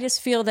here. I just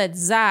feel that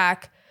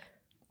Zach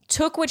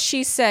took what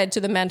she said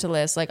to the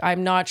mentalist, like,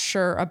 I'm not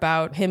sure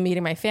about him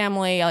meeting my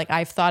family. Like,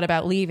 I've thought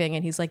about leaving.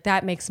 And he's like,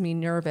 that makes me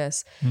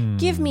nervous.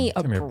 Give me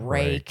a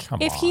break.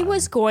 If he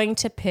was going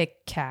to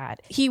pick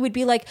Kat, he would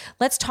be like,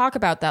 let's talk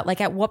about that.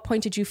 Like, at what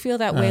point did you feel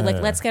that way? Like,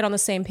 let's get on the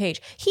same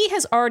page. He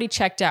has already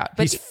checked out.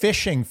 But he's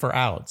fishing for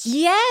outs.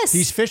 Yes.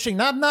 He's fishing,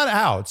 not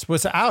outs.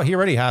 What's out? He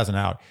already has an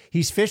out.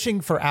 He's fishing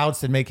for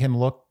outs that make him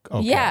look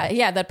okay.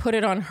 Yeah, that put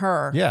it on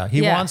her. Yeah,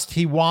 he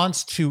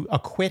wants to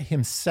acquit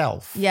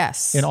himself.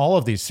 Yes. In all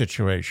of these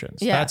situations.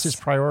 Yes. That's his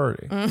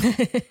priority.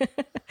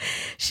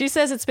 She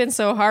says it's been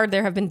so hard.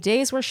 There have been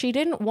days where she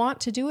didn't want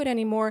to do it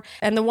anymore.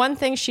 And the one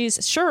thing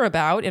she's sure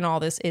about in all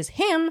this is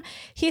him.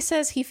 He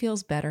says he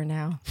feels better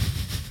now.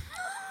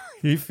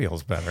 He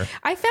feels better.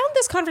 I found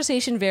this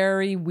conversation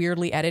very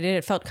weirdly edited.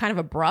 It felt kind of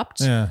abrupt.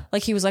 Yeah.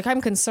 Like he was like,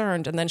 I'm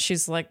concerned. And then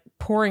she's like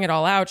pouring it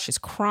all out. She's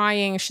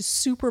crying. She's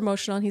super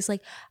emotional. And he's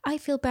like, I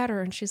feel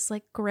better. And she's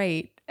like,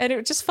 great. And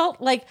it just felt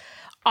like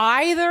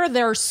either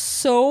they're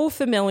so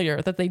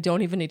familiar that they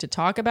don't even need to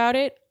talk about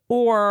it,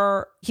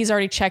 or he's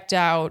already checked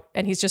out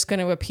and he's just going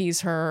to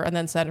appease her and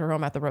then send her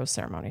home at the rose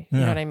ceremony.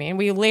 You know what I mean?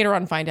 We later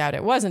on find out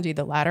it was indeed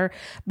the latter.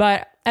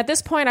 But at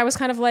this point, I was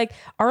kind of like,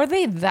 are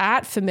they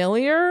that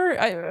familiar?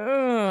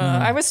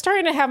 I was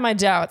starting to have my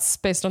doubts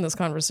based on this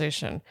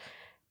conversation.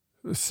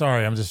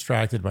 Sorry, I'm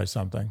distracted by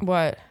something.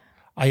 What?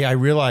 I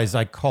realized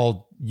I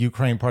called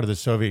Ukraine part of the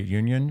Soviet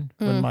Union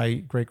when my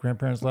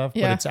great-grandparents left,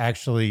 but it's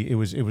actually, it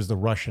was the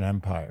Russian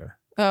Empire.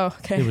 Oh,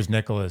 okay. It was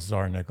Nicholas,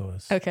 Tsar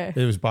Nicholas. Okay.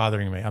 It was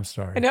bothering me. I'm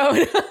sorry.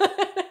 No.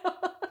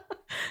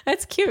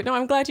 That's cute. No,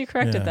 I'm glad you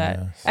corrected that.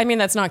 Yeah. I mean,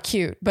 that's not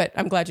cute, but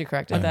I'm glad you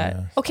corrected that.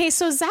 Yeah. Okay,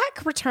 so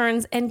Zach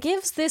returns and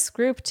gives this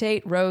group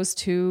date rose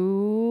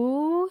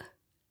to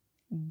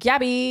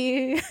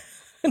Gabby.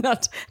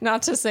 not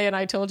to say, and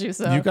I told you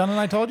so. You got it,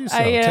 I told you so.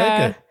 I,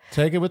 Take it.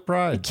 Take it with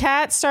pride.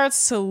 Kat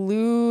starts to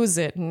lose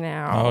it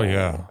now. Oh,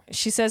 yeah.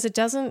 She says it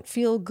doesn't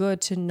feel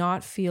good to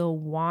not feel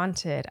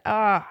wanted.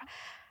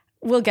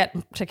 We'll get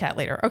to Kat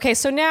later. Okay,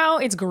 so now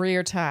it's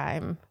Greer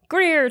time.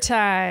 Greer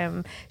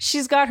time.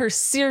 She's got her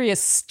serious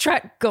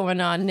strut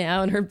going on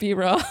now in her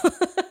B-roll.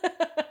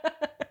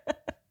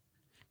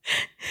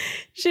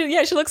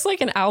 She looks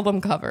like an album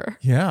cover.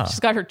 Yeah. She's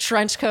got her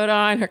trench coat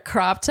on, her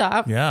crop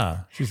top. Yeah.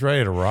 She's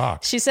ready to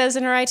rock. She says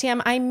in her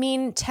ITM, I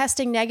mean,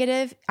 testing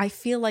negative, I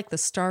feel like the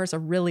stars are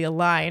really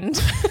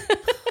aligned.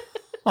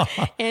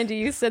 Andy,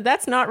 you said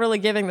that's not really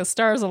giving the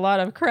stars a lot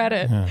of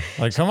credit. Yeah.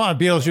 Like, come on,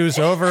 Beetlejuice,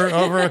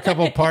 over a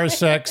couple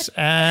parsecs,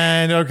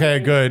 and okay,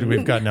 good.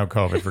 We've got no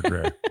COVID for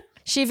Greer.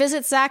 She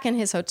visits Zach in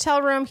his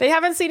hotel room. They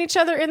haven't seen each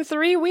other in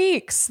 3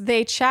 weeks.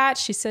 They chat.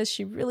 She says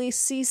she really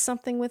sees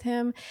something with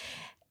him.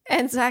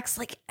 And Zach's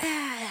like,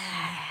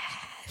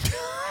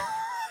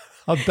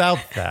 About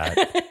that.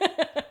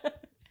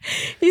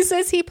 He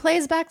says he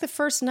plays back the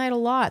first night a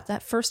lot.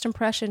 That first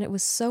impression, it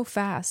was so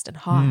fast and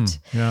hot.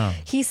 Yeah.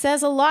 He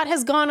says a lot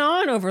has gone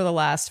on over the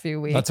last few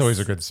weeks. That's always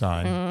a good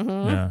sign.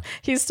 Yeah.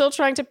 He's still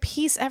trying to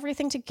piece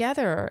everything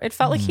together. It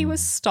felt like he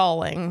was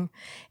stalling.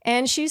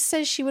 And she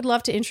says she would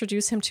love to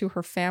introduce him to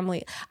her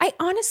family.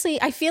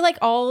 I feel like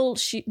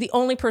the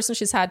only person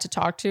she's had to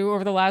talk to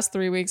over the last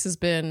 3 weeks has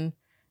been,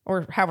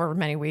 or however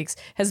many weeks,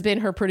 has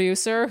been her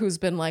producer, who's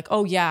been like,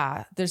 oh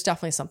yeah, there's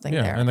definitely something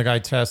Yeah. there. And the guy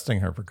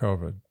testing her for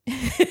COVID.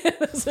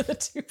 Those are the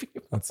two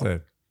people. That's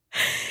it.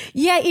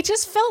 Yeah, it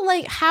just felt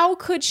like, how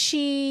could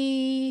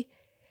she,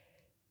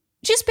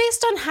 just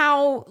based on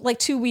how, like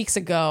 2 weeks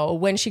ago,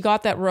 when she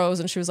got that rose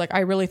and she was like, I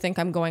really think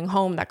I'm going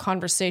home, that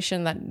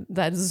conversation,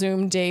 that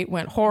Zoom date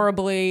went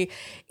horribly.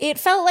 It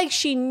felt like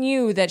she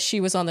knew that she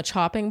was on the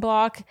chopping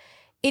block.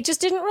 It just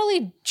didn't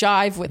really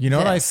jive with You know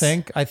this. what I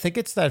think? I think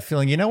it's that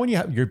feeling. You know when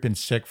you've been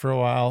sick for a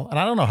while, and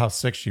I don't know how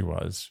sick she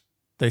was.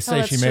 They say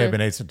that's she may have true.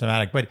 been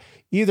asymptomatic, but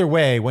either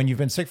way, when you've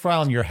been sick for a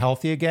while and you're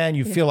healthy again,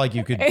 you feel like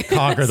you could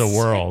conquer the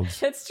world.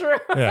 It's true.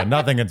 Yeah,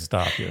 nothing can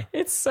stop you.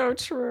 It's so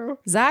true.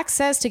 Zach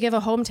says to give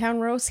a hometown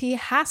roast, he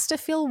has to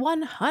feel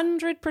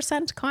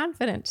 100%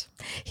 confident.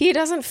 He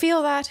doesn't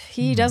feel that.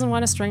 He doesn't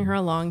want to string her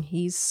along.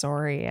 He's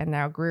sorry. And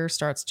now Greer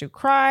starts to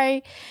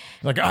cry.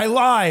 Like, I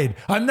lied.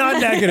 I'm not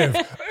negative.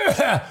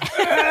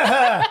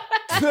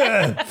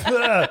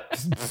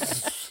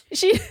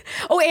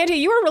 Andy,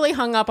 you were really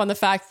hung up on the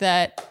fact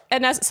that,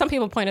 and as some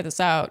people pointed this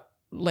out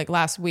like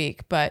last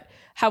week, but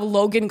how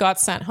Logan got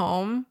sent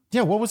home.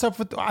 Yeah, what was up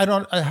with,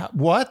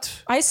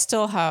 what? I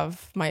still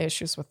have my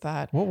issues with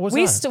that. What was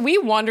we that? We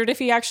wondered if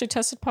he actually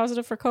tested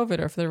positive for COVID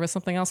or if there was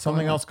something else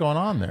Something else going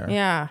on there.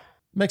 Yeah.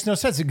 Makes no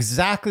sense.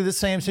 Exactly the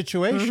same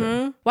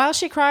situation. While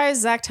she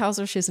cries, Zach tells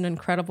her she's an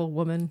incredible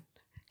woman.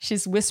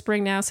 She's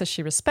whispering now, says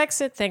she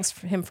respects it. Thanks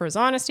for him for his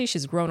honesty.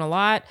 She's grown a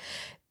lot.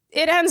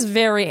 It ends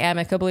very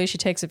amicably. She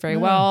takes it very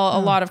well. A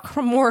lot of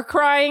more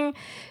crying.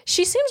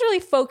 She seems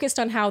really focused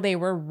on how they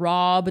were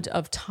robbed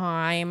of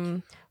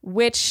time,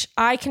 which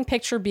I can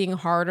picture being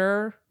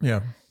harder.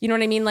 Yeah. You know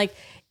what I mean? Like,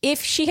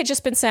 if she had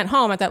just been sent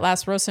home at that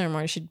last rose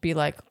ceremony, she'd be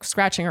like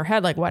scratching her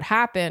head, like, what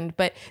happened?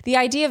 But the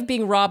idea of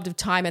being robbed of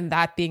time and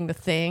that being the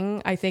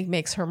thing, I think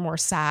makes her more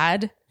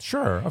sad.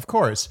 Sure, of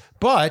course.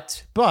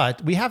 But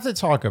we have to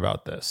talk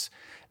about this.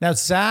 Now,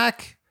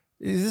 Zach,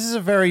 this is a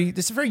very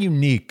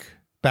unique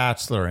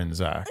bachelor in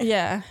Zach.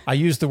 Yeah. I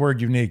use the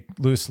word unique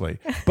loosely,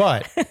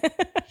 but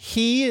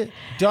he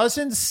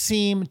doesn't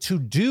seem to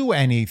do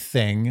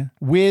anything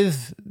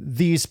with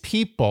these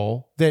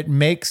people that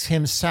makes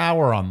him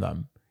sour on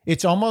them.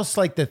 It's almost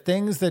like the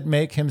things that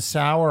make him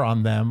sour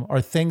on them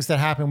are things that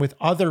happen with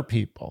other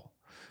people.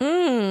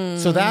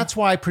 So that's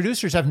why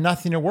producers have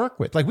nothing to work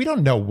with. Like, we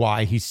don't know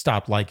why he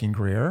stopped liking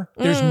Greer.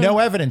 There's no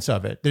evidence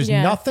of it. There's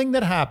nothing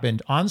that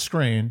happened on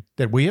screen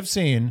that we have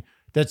seen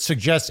that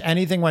suggests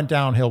anything went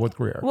downhill with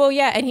Greer. Well,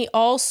 yeah. And he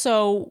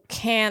also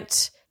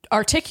can't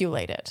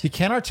articulate it. He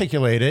can't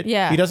articulate it.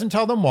 Yeah. He doesn't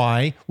tell them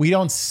why. We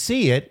don't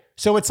see it.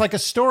 So it's like a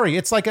story.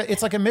 It's like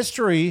a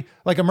mystery,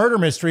 like a murder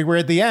mystery, where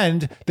at the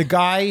end, the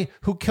guy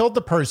who killed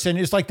the person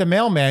is like the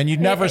mailman you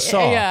never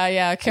saw.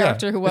 Yeah, a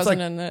character who It's wasn't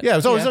like, in it. Yeah,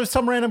 it was always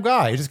some random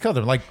guy. He just killed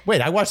him. Like,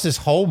 wait, I watched this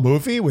whole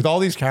movie with all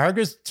these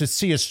characters to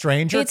see a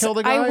stranger kill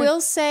the guy? I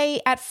will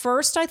say, at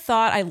first, I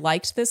thought I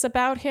liked this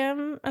about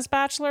him as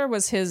Bachelor,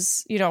 was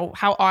his,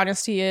 how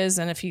honest he is.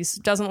 And if he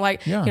doesn't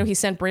like, he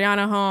sent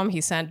Brianna home,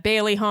 he sent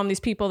Bailey home, these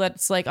people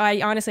that's like,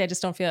 I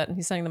just don't feel it. And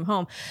he's sending them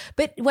home.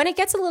 But when it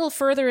gets a little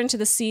further into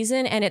the season,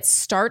 season, and it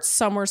starts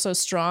somewhere so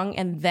strong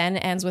and then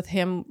ends with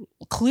him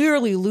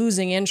clearly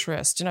losing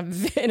interest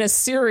in a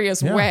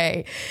serious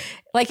way.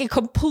 Like a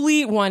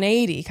complete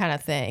 180 kind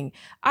of thing.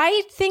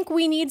 I think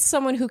we need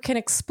someone who can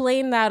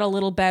explain that a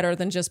little better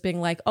than just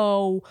being like,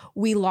 oh,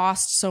 we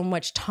lost so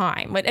much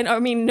time. And I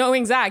mean,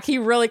 knowing Zach, he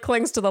really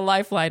clings to the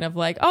lifeline of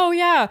like, oh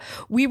yeah,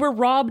 we were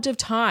robbed of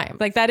time.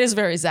 Like that is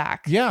very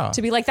Zach. Yeah.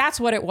 To be like, that's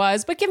what it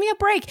was, but give me a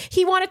break.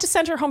 He wanted to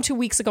send her home 2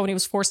 weeks ago and he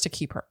was forced to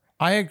keep her.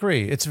 I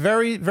agree. It's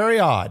very, very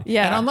odd.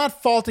 Yeah. And I'm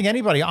not faulting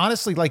anybody.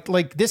 Honestly,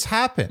 like this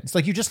happens.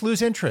 Like you just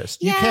lose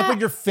interest. You can't put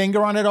your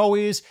finger on it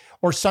always.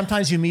 Or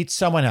sometimes you meet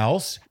someone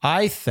else.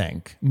 I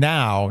think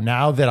now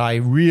that I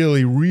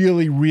really,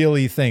 really,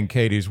 really think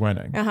Katie's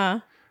winning.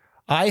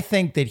 I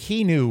think that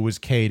he knew it was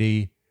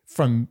Katie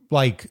from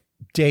like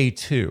day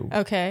 2.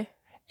 Okay.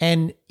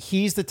 And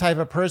he's the type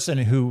of person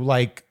who,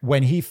 like,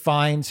 when he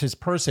finds his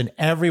person,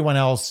 everyone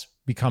else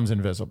becomes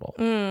invisible.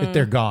 That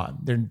they're gone.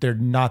 They're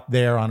not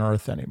there on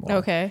Earth anymore.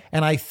 Okay.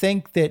 And I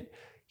think that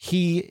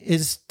he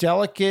is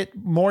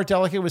more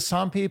delicate with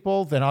some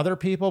people than other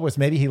people, with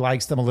maybe he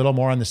likes them a little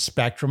more on the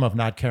spectrum of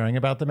not caring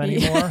about them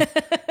anymore.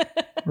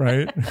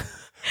 Right?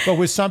 But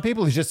with some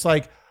people, he's just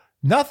like,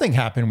 nothing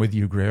happened with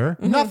you, Greer.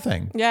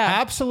 Nothing. Yeah.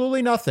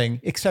 Absolutely nothing,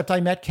 except I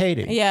met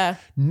Katie. Yeah.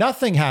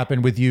 Nothing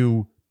happened with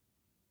you.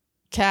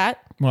 Kat.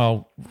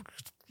 Well,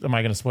 am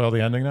I going to spoil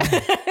the ending now?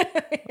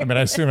 I mean,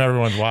 I assume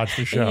everyone's watched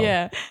the show.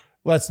 Yeah.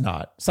 Let's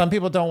not. Some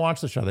people don't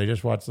watch the show. They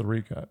just watch the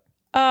recap.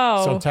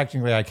 Oh. So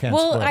technically I can't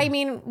Well, spoil. I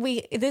mean,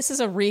 this is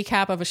a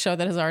recap of a show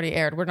that has already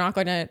aired. We're not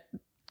going to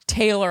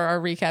tailor our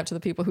recap to the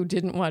people who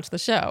didn't watch the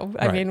show.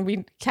 I Right.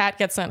 mean, Kat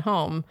gets sent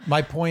home.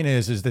 My point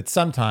is that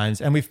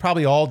sometimes, and we've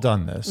probably all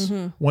done this,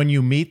 when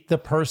you meet the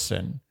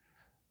person,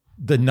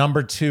 the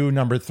number 2,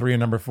 number 3, and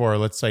number 4,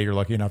 let's say you're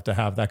lucky enough to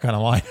have that kind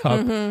of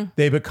lineup,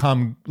 they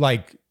become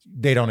like,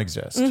 they don't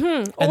exist.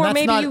 And Or that's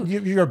maybe not,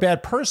 you're a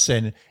bad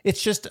person.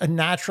 It's just a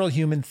natural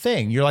human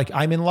thing. You're like,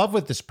 I'm in love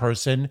with this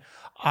person.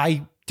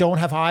 I don't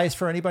have eyes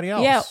for anybody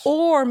else. Yeah,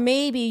 or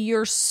maybe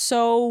you're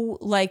so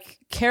like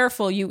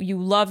careful, you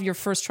love your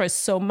first choice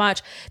so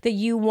much that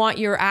you want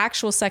your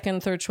actual second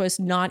and third choice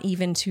not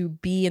even to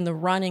be in the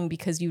running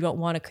because you don't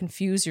want to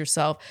confuse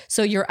yourself.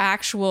 So your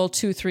actual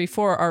 2, 3,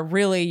 4 are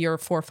really your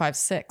 4, 5,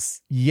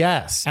 6.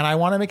 Yes. And I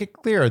want to make it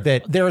clear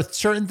that there are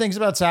certain things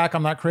about Zach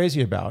I'm not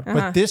crazy about.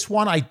 But this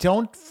one I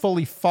don't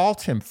fully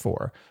fault him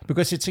for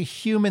because it's a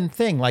human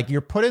thing. Like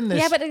you're put in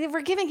this. Yeah, but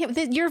we're giving him,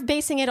 you're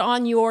basing it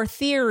on your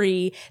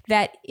theory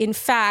that in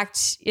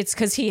fact it's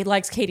because he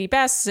likes Katie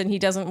best and he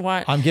doesn't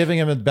want. I'm giving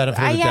him the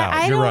benefit of the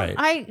doubt. You're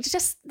right.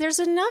 There's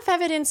enough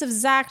evidence of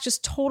Zach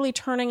just totally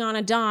turning on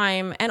a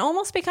dime and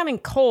almost becoming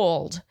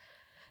cold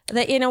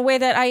that in a way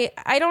that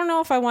I don't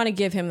know if I want to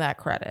give him that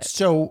credit.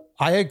 So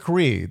I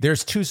agree.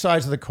 There's two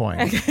sides of the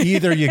coin.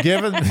 Either you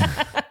give him.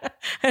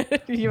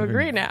 You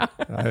agree now.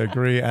 I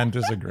agree and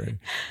disagree.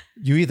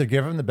 You either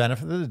give him the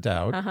benefit of the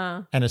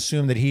doubt and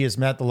assume that he has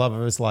met the love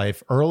of his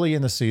life early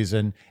in the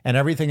season and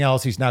everything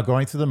else he's now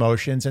going through the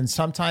motions. And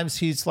sometimes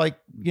he's like,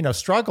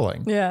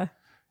 struggling. Yeah.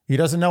 He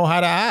doesn't know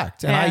how to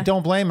act. And I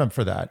don't blame him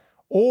for that.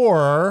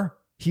 Or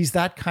he's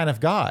that kind of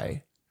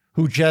guy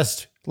who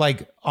just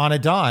like on a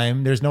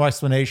dime, there's no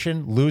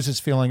explanation, loses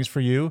feelings for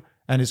you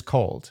and is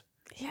cold.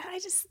 Yeah,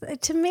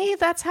 to me,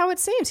 that's how it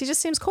seems. He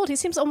just seems cold. He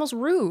seems almost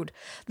rude.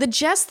 The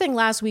Jess thing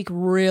last week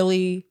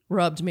really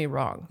rubbed me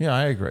wrong. Yeah,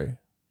 I agree.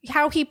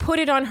 How he put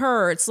it on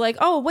her. It's like,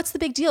 oh, what's the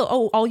big deal?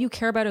 Oh, all you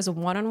care about is a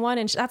one-on-one.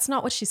 And that's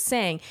not what she's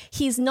saying.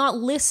 He's not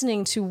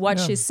listening to what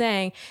she's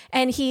saying.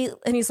 And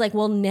he's like,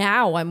 well,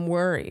 now I'm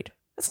worried.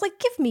 It's like,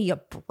 give me a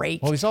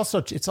break. Well, it's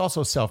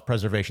also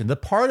self-preservation. The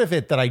part of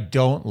it that I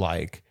don't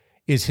like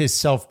is his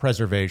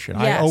self-preservation.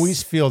 Yes. I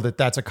always feel that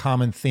that's a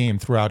common theme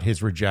throughout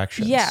his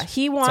rejections. Yeah,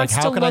 he wants it's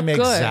like, to how can I look make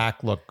good.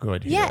 Zach look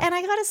good here? Yeah, and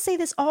I gotta say,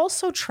 this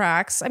also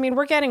tracks. I mean,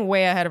 we're getting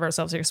way ahead of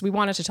ourselves here because we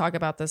wanted to talk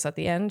about this at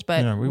the end,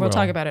 but Yeah, we'll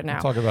talk about it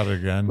now. We'll talk about it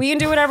again. We can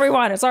do whatever we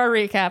want. It's our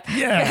recap.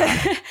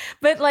 Yeah.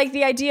 But like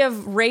the idea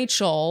of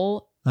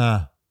Rachel,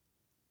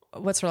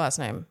 what's her last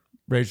name?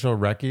 Rachel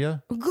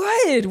Recchia?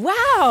 Good.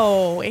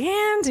 Wow,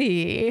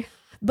 Andy.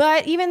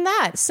 But even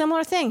that,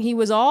 similar thing. He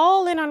was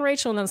all in on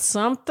Rachel and then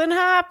something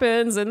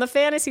happens in the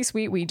fantasy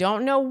suite. We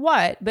don't know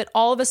what, but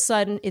all of a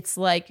sudden it's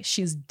like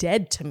she's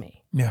dead to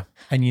me. Yeah.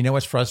 And you know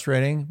what's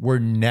frustrating? We're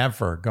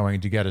never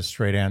going to get a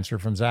straight answer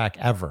from Zach,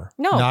 ever.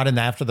 No. Not in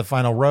after the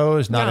final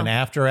rose, not in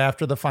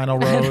after the final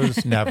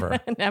rose, never.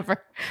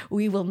 Never.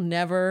 We will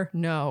never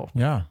know.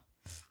 Yeah.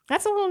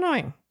 That's a little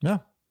annoying. Yeah.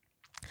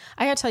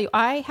 I gotta tell you,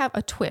 I have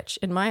a twitch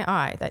in my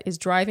eye that is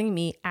driving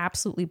me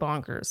absolutely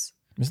bonkers.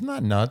 Isn't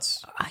that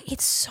nuts?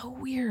 It's so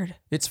weird.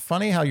 It's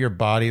funny how your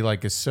body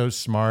like is so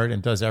smart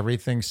and does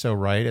everything so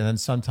right. And then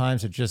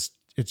sometimes it's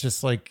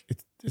just like,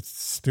 it's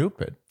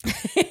stupid.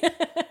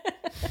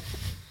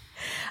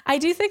 I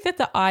do think that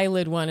the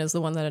eyelid one is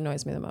the one that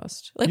annoys me the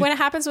most. Like when it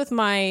happens with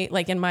my,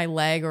 like in my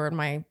leg or in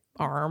my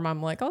arm,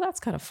 I'm like, oh, that's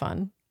kind of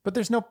fun. But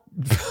there's no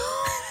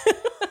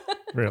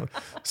really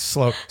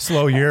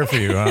slow year for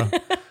you, huh?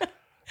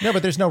 No,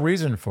 but there's no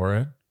reason for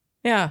it.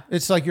 Yeah.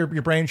 It's like your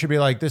brain should be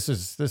like, this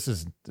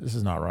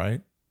is not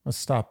right. Let's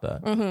stop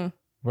that. Mm-hmm.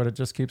 But it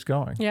just keeps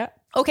going. Yeah.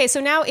 Okay, so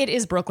now it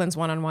is Brooklyn's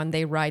one-on-one.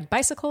 They ride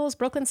bicycles.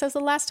 Brooklyn says the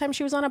last time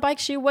she was on a bike,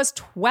 she was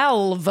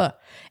 12.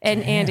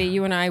 And Andy,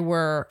 you and I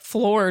were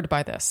floored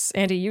by this.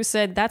 Andy, you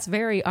said that's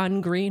very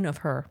ungreen of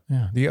her.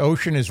 Yeah. The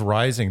ocean is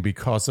rising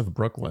because of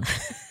Brooklyn.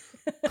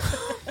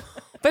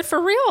 But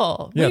for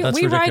real, Yeah, that's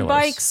we ride ridiculous.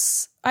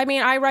 bikes. I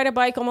mean, I ride a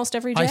bike almost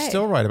every day. I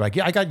still ride a bike.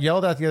 Yeah, I got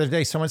yelled at the other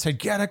day. Someone said,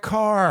 get a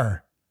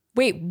car.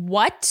 Wait,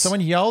 what?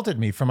 Someone yelled at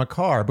me from a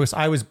car because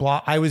I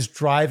was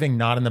driving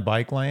not in the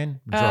bike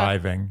lane.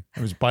 Driving. I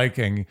was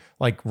biking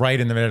like right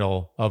in the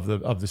middle of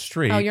the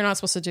street. Oh, you're not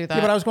supposed to do that. Yeah,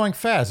 but I was going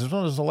fast. It was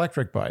one of those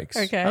electric bikes.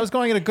 Okay. I was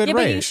going at a good yeah,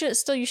 rate.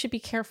 but you should be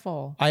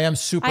careful. I am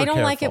super I don't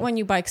careful. like it when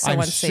you bike so I'm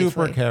unsafely.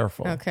 super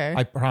careful. Okay.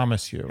 I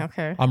promise you.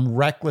 Okay. I'm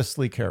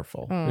recklessly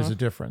careful. There's a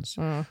difference.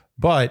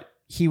 But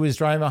he was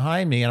driving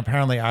behind me, and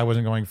apparently I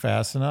wasn't going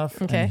fast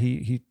enough. Okay. And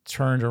he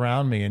turned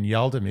around me and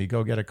yelled at me,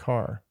 go get a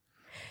car.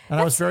 And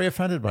I was very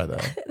offended by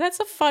that. That's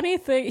a funny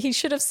thing. He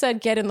should have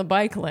said, get in the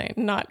bike lane,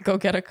 not go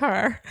get a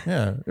car.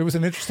 Yeah. It was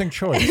an interesting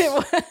choice.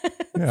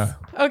 Yeah.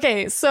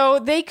 Okay, so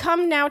they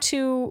come now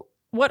to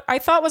what I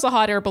thought was a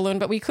hot air balloon,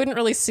 but we couldn't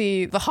really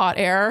see the hot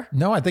air.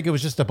 No, I think it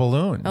was just a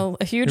balloon.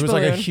 A huge It was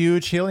balloon. like a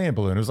huge helium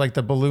balloon. It was like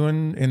the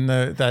balloon in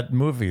that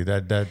movie,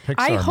 that Pixar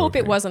I hope movie.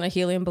 it wasn't a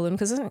helium balloon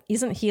because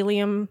isn't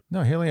helium?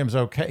 No, helium's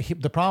okay.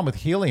 The problem with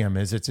helium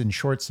is it's in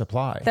short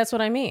supply. That's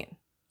what I mean.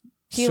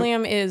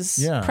 Helium is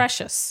yeah.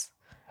 precious.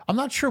 I'm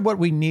not sure what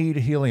we need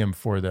helium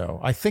for, though.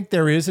 I think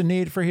there is a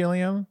need for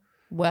helium.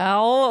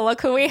 Well,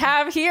 look who we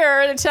have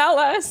here to tell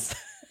us.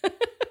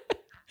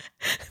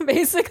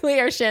 Basically,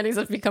 our shanties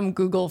have become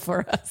Google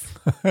for us.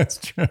 That's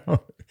true.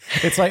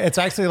 It's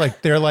actually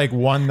like they're like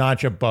one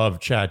notch above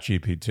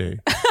ChatGPT.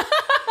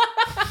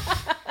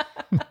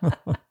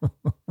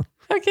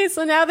 Okay,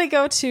 so now they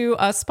go to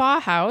a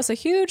spa house, a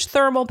huge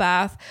thermal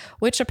bath,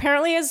 which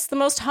apparently is the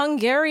most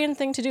Hungarian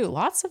thing to do.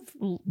 Lots of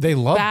They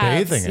love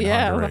baths, bathing in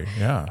Hungary.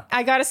 Yeah.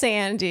 I gotta say,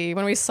 Andy,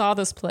 when we saw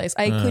this place,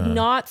 I could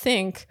not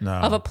think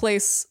of a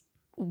place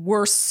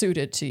worse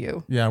suited to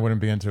you. Yeah, I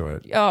wouldn't be into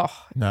it. Oh,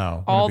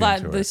 No. all wouldn't be that,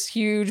 into it. this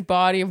huge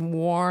body of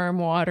warm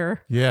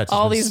water. Yeah, it's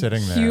all been these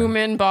sitting there.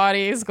 human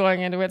bodies going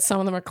into it. Some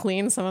of them are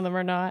clean, some of them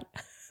are not.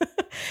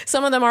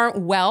 Some of them aren't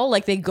well,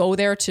 like they go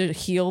there to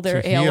heal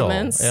their To heal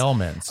ailments.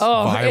 ailments.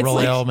 Oh, it's Viral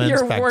like ailments,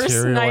 your worst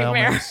bacterial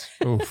nightmare. ailments.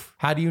 Oof.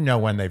 How do you know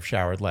when they've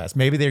showered last?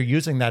 Maybe they're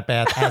using that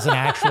bath as an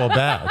actual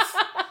bath.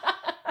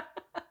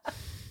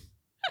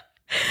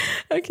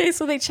 Okay,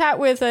 so they chat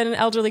with an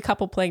elderly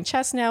couple playing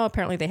chess now.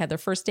 Apparently, they had their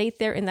first date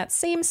there in that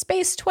same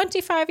space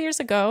 25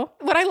 years ago.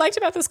 What I liked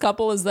about this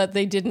couple is that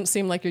they didn't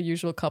seem like your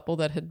usual couple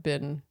that had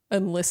been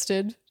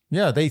enlisted.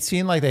 Yeah, they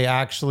seemed like they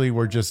actually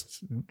were just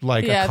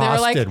like Yeah, they were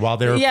accosted like, while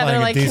they were yeah, playing they're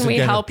a like, decent can we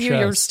game help of you?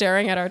 You're chess."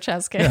 staring at our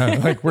chess game. Yeah,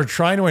 like we're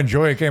trying to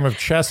enjoy a game of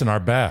chess in our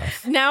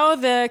bath. Now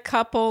the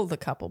couple,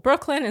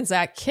 Brooklyn and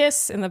Zach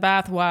kiss in the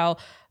bath while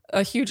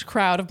a huge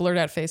crowd of blurred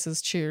out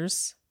faces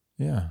cheers.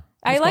 Yeah.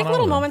 I What's like going on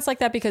little with them? moments like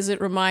that because it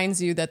reminds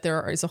you that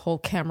there is a whole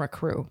camera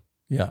crew.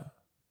 Yeah.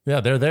 Yeah,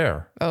 they're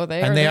there. Oh,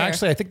 they And are they there.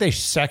 actually, I think they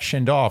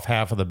sectioned off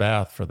half of the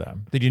bath for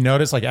them. Did you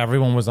notice like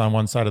everyone was on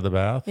one side of the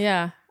bath?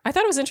 Yeah. I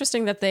thought it was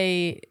interesting that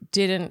they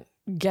didn't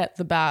get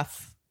the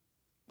bath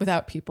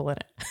without people in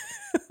it.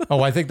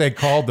 Oh, I think they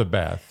called the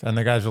bath and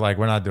the guys were like,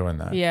 we're not doing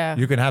that. Yeah.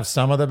 You can have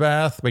some of the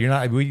bath, but you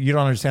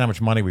don't understand how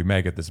much money we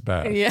make at this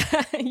bath. Yeah.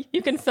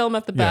 You can film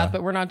at the bath, Yeah.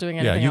 but we're not doing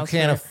Yeah, anything you else.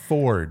 can't here.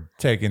 afford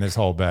taking this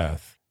whole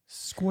bath.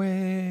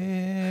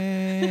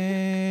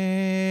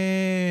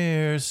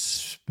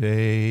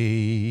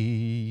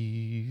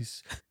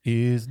 Squarespace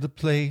is the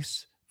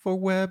place for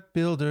web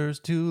builders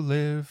to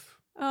live.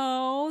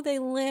 Oh, they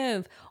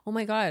live. Oh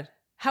my God.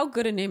 How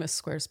good a name is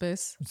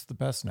Squarespace? It's the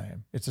best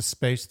name. It's a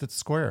space that's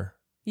square.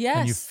 Yes.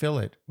 And you fill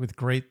it with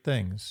great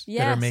things that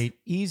Yes. are made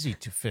easy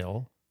to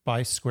fill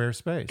by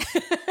Squarespace.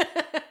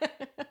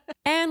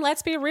 And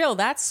let's be real,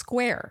 that's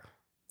square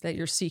that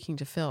you're seeking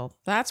to fill.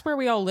 That's where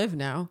we all live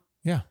now.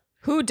 Yeah.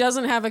 Who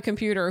doesn't have a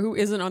computer? Who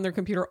isn't on their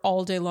computer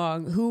all day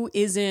long? Who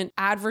isn't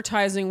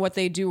advertising what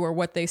they do or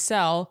what they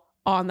sell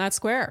on that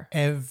square?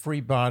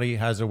 Everybody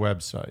has a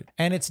website.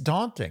 And it's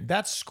daunting.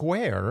 That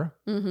square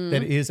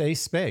that is a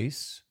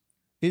space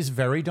is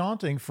very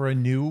daunting for a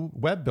new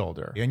web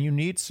builder. And you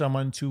need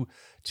someone to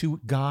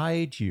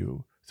guide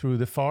you through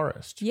the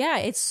forest. Yeah,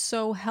 it's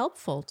so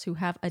helpful to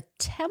have a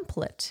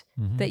template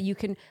that you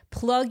can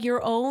plug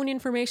your own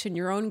information,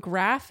 your own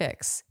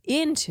graphics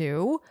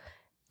into.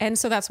 And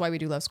so that's why we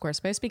do love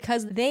Squarespace,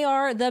 because they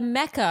are the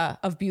mecca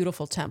of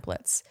beautiful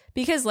templates.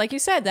 Because like you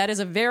said, that is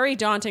a very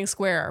daunting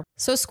square.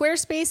 So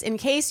Squarespace, in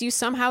case you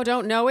somehow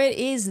don't know it,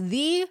 is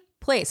the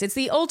place. It's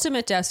the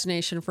ultimate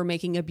destination for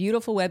making a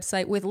beautiful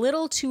website with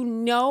little to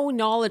no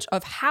knowledge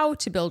of how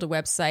to build a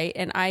website.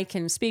 And I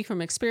can speak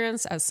from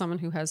experience as someone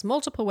who has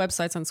multiple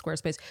websites on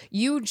Squarespace.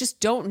 You just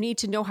don't need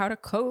to know how to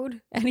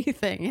code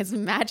anything. It's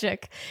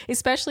magic.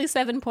 Especially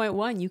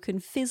 7.1. You can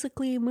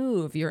physically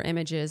move your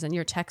images and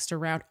your text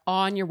around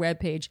on your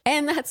webpage.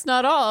 And that's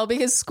not all,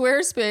 because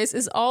Squarespace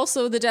is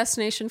also the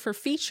destination for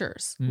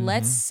features.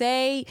 Let's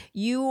say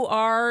you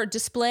are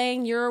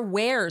displaying your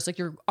wares, like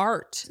your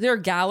art. Their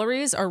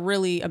galleries are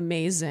really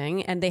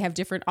amazing, and they have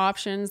different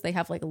options. They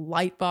have like a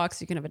light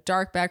box. You can have a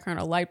dark background,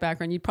 a light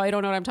background. You probably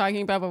don't know what I'm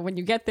talking about, but when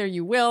you get there,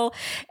 you will.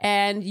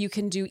 And you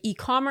can do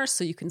e-commerce,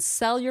 so you can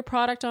sell your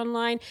product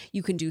online.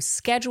 You can do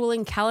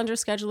scheduling, calendar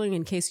scheduling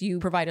in case you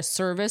provide a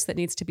service that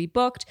needs to be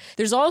booked.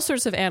 There's all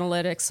sorts of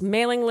analytics,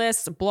 mailing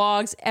lists,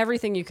 blogs,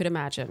 everything you could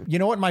imagine. You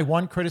know what my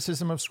one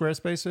criticism of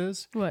Squarespace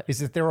is? What? Is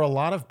that there are a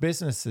lot of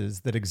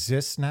businesses that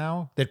exist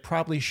now that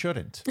probably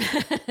shouldn't.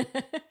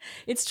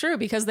 It's true,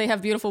 because they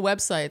have beautiful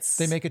websites.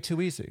 They make it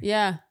too easy.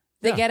 Yeah.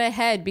 They Yeah. get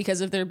ahead because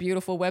of their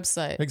beautiful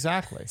website.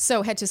 Exactly.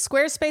 So head to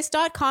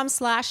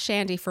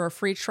squarespace.com/Shandy for a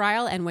free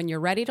trial. And when you're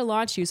ready to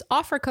launch, use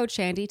offer code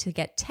Shandy to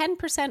get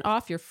 10%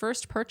 off your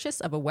first purchase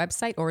of a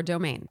website or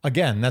domain.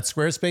 Again, that's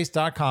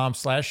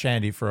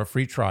squarespace.com/Shandy for a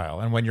free trial.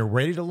 And when you're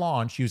ready to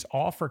launch, use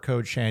offer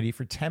code Shandy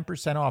for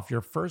 10% off your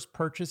first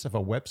purchase of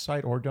a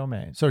website or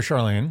domain. So,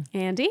 Charlene,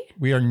 Andy?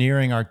 we are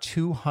nearing our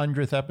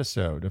 200th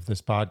episode of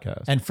this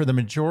podcast. And for the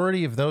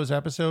majority of those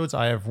episodes,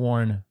 I have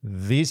worn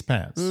these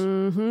pants.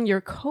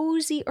 Your Cozy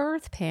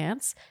Earth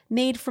pants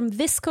made from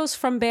viscose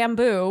from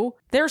bamboo.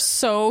 They're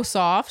so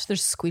soft. They're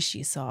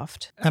squishy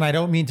soft. And I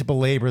don't mean to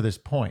belabor this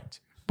point,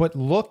 but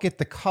look at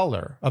the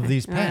color of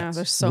these pants.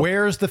 they're so-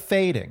 Where's the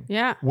fading?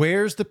 Yeah.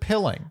 Where's the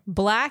pilling?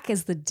 Black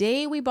is the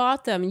day we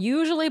bought them.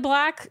 Usually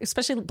black,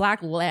 especially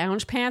black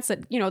lounge pants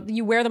that,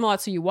 you wear them a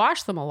lot, so you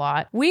wash them a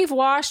lot. We've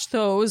washed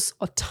those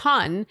a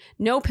ton.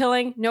 No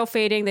pilling, no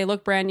fading. They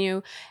look brand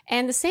new.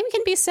 And the same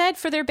can be said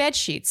for their bed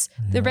sheets.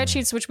 Their bed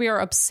sheets, which we are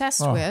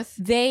obsessed with,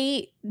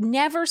 they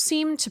never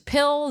seem to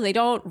pill. They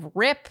don't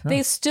rip.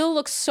 They still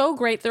look so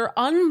great. They're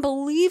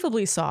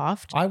unbelievably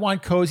soft. I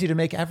want Cozy to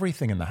make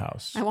everything in the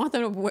house. I want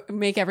them to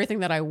make everything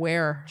that I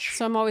wear.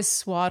 So I'm always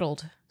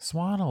swaddled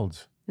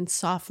Swaddled. in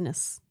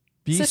softness.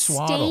 Be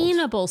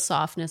Sustainable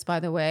softness, by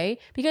the way,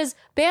 because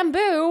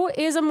bamboo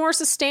is a more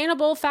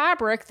sustainable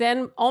fabric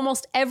than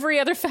almost every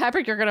other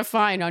fabric you're going to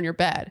find on your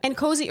bed. And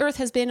Cozy Earth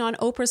has been on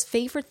Oprah's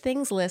favorite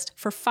things list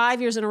for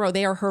 5 years in a row.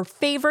 They are her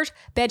favorite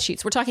bed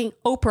sheets. We're talking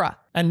Oprah.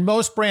 And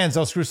most brands,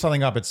 they'll screw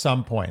something up at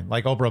some point.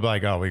 Like Oprah will be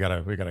like, oh, we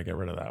gotta get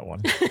rid of that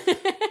one.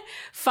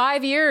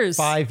 5 years.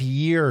 5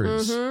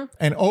 years.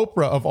 And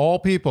Oprah, of all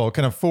people,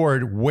 can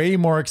afford way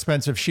more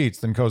expensive sheets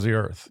than Cozy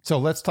Earth. So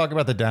let's talk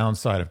about the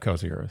downside of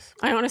Cozy Earth.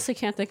 I honestly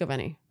can't think of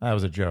any. That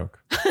was a joke.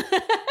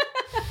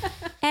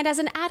 And as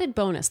an added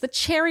bonus, the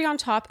cherry on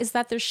top is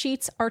that their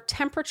sheets are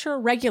temperature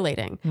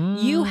regulating.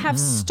 You have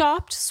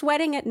stopped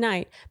sweating at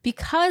night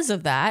because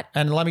of that.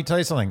 And let me tell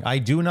you something. I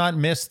do not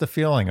miss the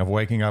feeling of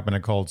waking up in a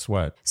cold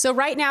sweat. So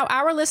right now,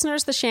 our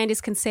listeners, the Shandys,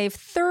 can save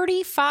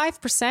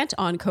 35%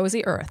 on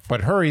Cozy Earth.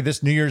 But hurry,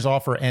 this New Year's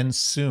offer ends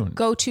soon.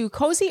 Go to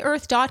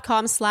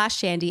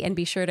cozyearth.com/Shandy and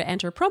be sure to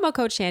enter promo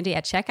code Shandy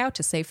at checkout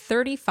to save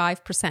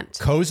 35%.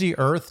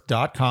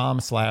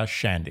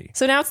 CozyEarth.com/Shandy.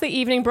 So now it's the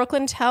evening.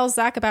 Brooklyn tells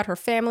Zach about her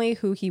family,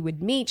 who he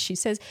would meet. She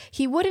says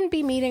he wouldn't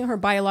be meeting her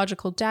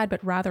biological dad,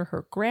 but rather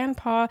her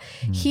grandpa.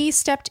 He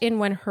stepped in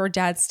when her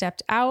dad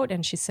stepped out,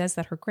 and she says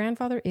that her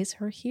grandfather is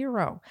her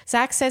hero.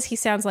 Zach says he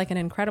sounds like an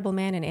incredible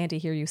man, and Andy,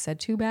 here you said,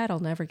 too bad I'll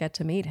never get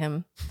to meet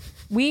him.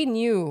 We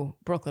knew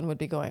Brooklyn would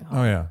be going home.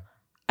 Oh, yeah.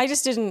 I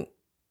just didn't.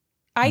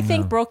 I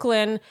think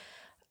Brooklyn,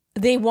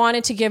 they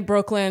wanted to give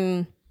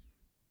Brooklyn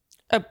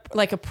a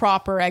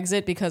proper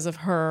exit because of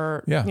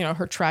her,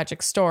 her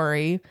tragic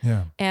story.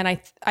 Yeah. And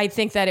I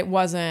think that it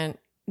wasn't,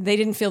 they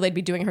didn't feel they'd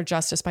be doing her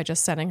justice by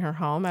just sending her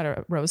home at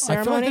a rose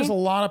ceremony. I feel like there's a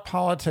lot of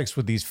politics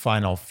with these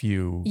final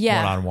few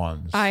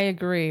one-on-ones. I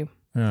agree.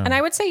 Yeah. And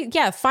I would say,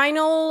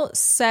 final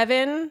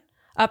 7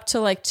 up to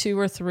like 2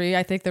 or 3,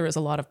 I think there is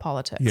a lot of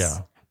politics.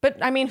 Yeah. But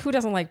I mean, who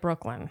doesn't like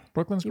Brooklyn?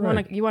 Brooklyn's You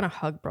great. want to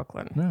hug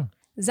Brooklyn. Yeah.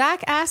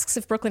 Zach asks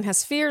if Brooklyn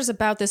has fears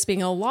about this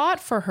being a lot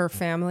for her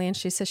family, and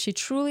she says she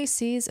truly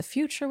sees a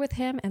future with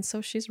him, and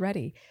so she's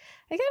ready.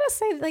 I gotta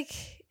say,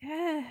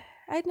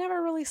 I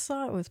never really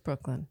saw it with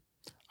Brooklyn.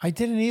 I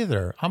didn't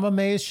either. I'm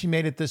amazed she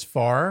made it this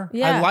far.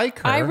 Yeah. I like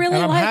her. I really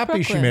and I'm like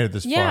happy she Brooklyn. made it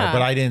this Yeah. far,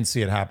 but I didn't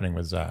see it happening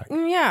with Zach.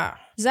 Yeah.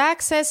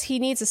 Zach says he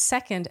needs a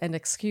second and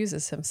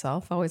excuses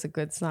himself. Always a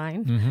good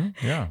sign.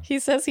 Yeah. He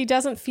says he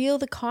doesn't feel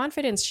the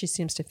confidence she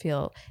seems to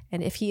feel.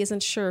 And if he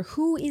isn't sure,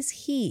 who is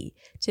he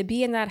to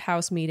be in that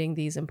house meeting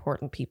these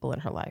important people in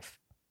her life?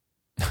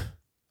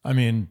 I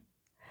mean,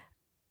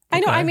 I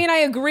know. okay. I mean, I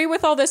agree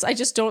with all this. I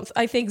just don't.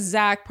 I think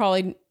Zach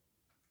probably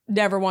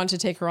never wanted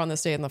to take her on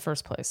this date in the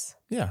first place.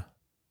 Yeah.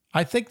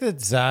 I think that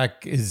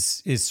Zach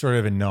is sort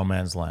of in no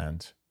man's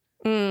land.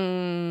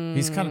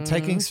 He's kind of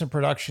taking some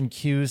production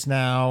cues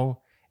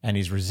now. and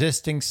he's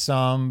resisting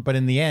some, but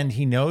in the end,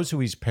 he knows who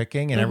he's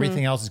picking and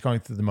everything else is going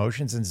through the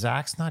motions. And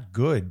Zach's not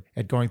good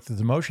at going through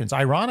the motions,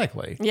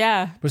 ironically.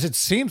 Yeah. Because it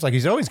seems like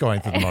he's always going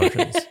through the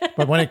motions.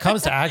 But when it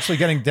comes to actually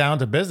getting down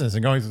to business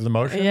and going through the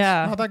motions,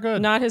 not that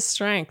good. Not his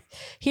strength.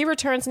 He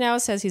returns now,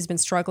 says he's been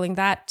struggling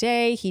that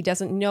day. He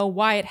doesn't know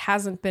why it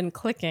hasn't been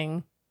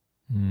clicking.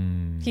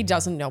 He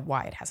doesn't know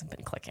why it hasn't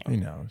been clicking. He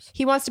knows.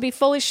 He wants to be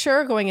fully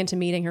sure going into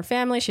meeting her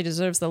family. She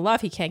deserves the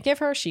love he can't give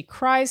her. She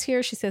cries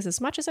here. She says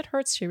as much as it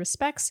hurts, she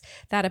respects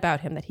that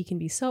about him, that he can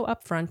be so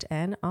upfront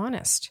and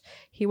honest.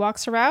 He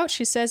walks her out.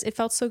 She says it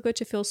felt so good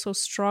to feel so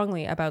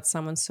strongly about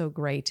someone so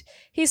great.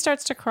 He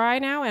starts to cry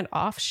now and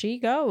off she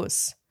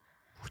goes.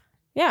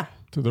 Yeah.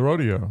 To the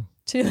rodeo.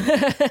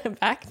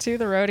 Back to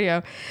the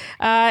rodeo.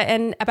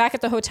 And back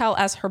at the hotel,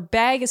 as her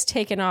bag is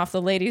taken off, the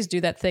ladies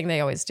do that thing they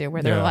always do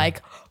where they're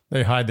like...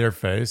 They hide their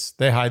face.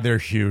 They hide their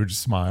huge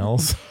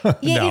smiles.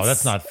 No,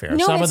 that's not fair.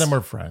 No, Some of them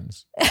were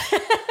friends.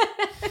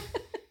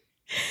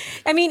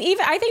 I mean,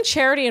 even I think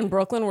Charity and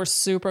Brooklyn were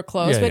super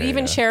close, but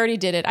even Charity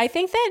did it. I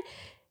think that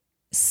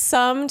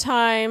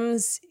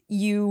sometimes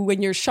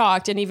when you're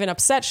shocked and even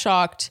upset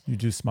shocked, you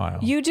do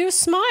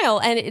smile.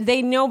 And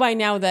they know by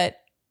now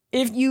that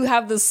if you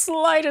have the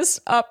slightest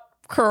up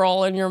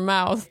curl in your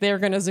mouth, they're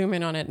going to zoom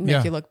in on it and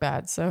make you look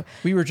bad. So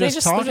we were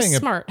just talking.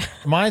 Smart.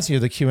 Reminds you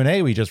of the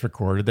Q&A we just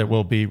recorded that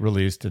will be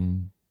released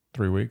in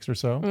 3 weeks or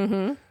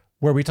so,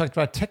 where we talked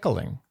about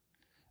tickling.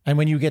 And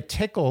when you get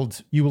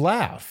tickled, you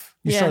laugh.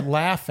 You start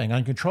laughing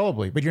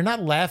uncontrollably, but you're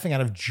not laughing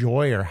out of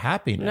joy or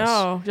happiness.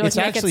 No, it's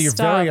actually you're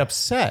very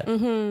upset.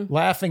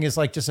 Laughing is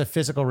like just a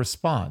physical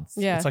response.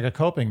 Yeah. It's like a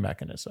coping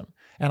mechanism.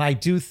 And I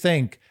do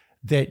think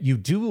that you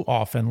do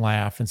often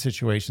laugh in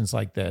situations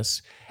like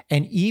this.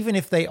 And even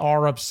if they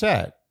are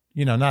upset,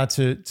 not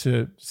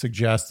to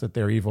suggest that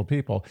they're evil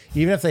people,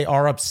 even if they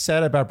are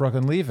upset about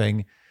Brooklyn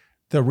leaving,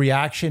 the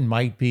reaction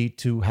might be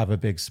to have a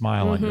big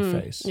smile on your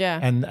face. Yeah.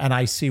 And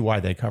I see why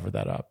they covered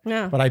that up.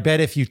 Yeah. But I bet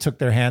if you took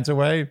their hands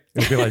away,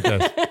 it'd be like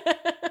this.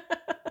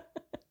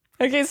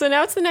 Okay, so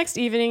now it's the next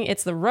evening.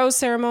 It's the rose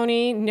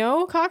ceremony.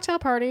 No cocktail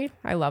party.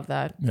 I love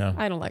that. Yeah.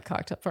 I don't like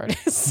cocktail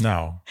parties.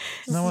 No.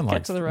 No one likes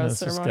Get to the rose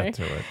ceremony. Let's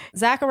just get to it.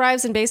 Zach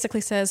arrives and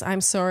basically says, I'm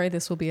sorry,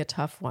 this will be a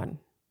tough one.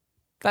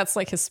 That's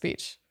like his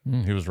speech.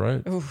 He was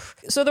right. Oof.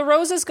 So the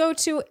roses go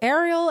to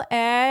Ariel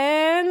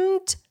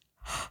and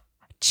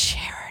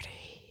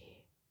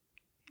Charity.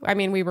 I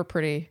mean, we were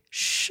pretty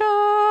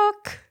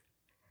shook.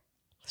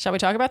 Shall we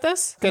talk about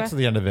this? Get to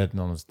the end of it and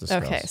then let's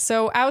discuss. Okay,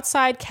 so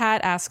outside,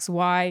 Kat asks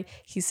why.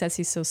 He says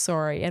he's so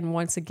sorry. And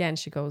once again,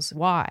 she goes,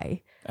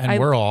 why?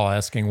 And we're all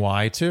asking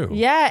why too.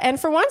 Yeah, and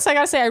for once, I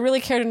gotta say, I really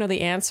care to know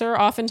the answer.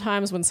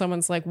 Oftentimes when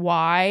someone's like,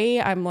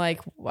 why? I'm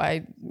like,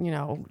 why,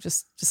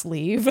 just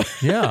leave.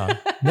 Yeah.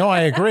 No,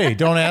 I agree.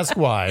 Don't ask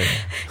why.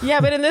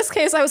 Yeah, but in this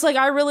case, I was like,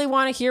 I really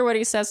want to hear what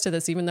he says to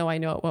this, even though I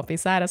know it won't be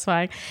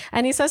satisfying.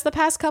 And he says the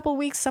past couple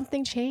weeks,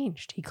 something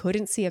changed. He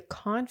couldn't see a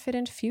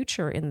confident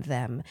future in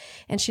them.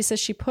 And she says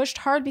she pushed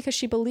hard because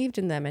she believed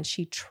in them and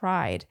she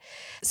tried.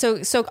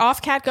 So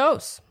off Kat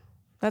goes.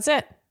 That's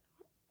it.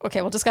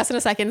 Okay, we'll discuss in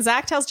a second.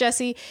 Zach tells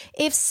Jesse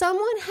if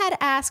someone had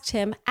asked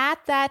him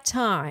at that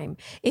time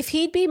if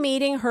he'd be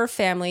meeting her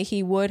family,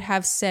 he would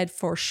have said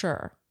for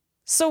sure.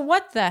 So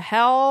what the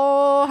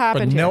hell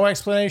happened here? But no here?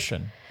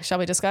 explanation. Shall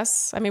we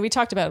discuss? I mean, we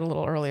talked about it a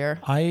little earlier.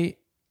 I'm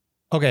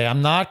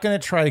not going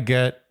to try to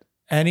get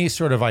any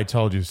sort of I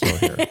told you so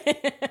here.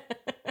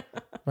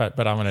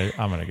 but I'm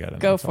going to get it.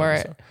 Go for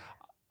it. So.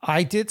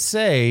 I did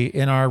say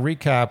in our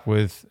recap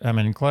with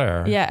Emma and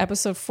Claire. Yeah,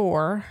 episode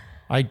 4.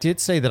 I did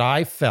say that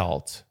I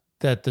felt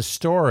that the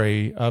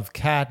story of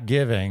Kat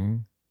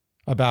giving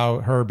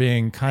about her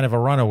being kind of a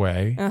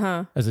runaway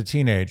as a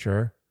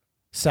teenager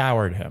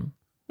soured him.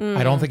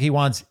 I don't think he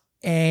wants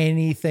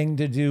anything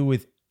to do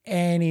with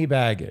any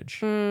baggage.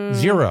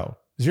 Zero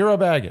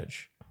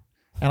baggage.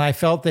 And I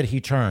felt that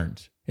he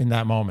turned in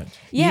that moment.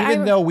 Yeah,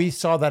 Even though we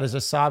saw that as a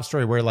sob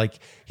story where like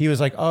he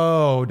was like,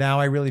 oh, now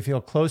I really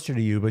feel closer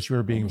to you, but you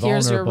were being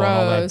vulnerable and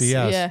all that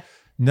BS. Yeah.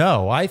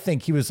 No, I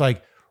think he was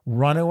like,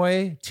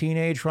 runaway,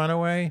 teenage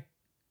runaway,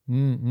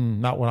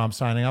 not what I'm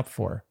signing up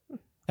for.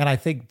 And I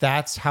think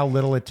that's how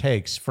little it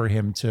takes for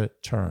him to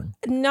turn.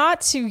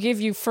 Not to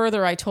give you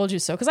further I told you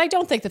so, because I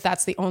don't think that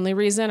that's the only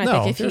reason. I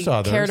think if he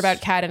cared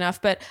about Kat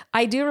enough. But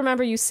I do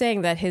remember you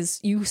saying that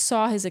you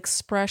saw his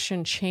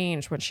expression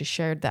change when she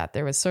shared that.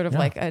 There was sort of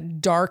like a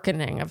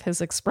darkening of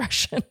his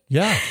expression.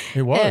 Yeah,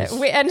 it was.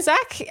 And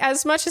Zach,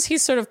 as much as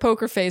he's sort of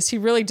poker faced, he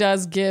really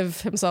does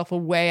give himself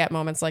away at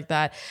moments like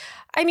that.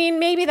 I mean,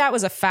 maybe that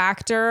was a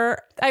factor.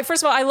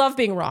 First of all, I love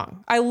being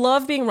wrong.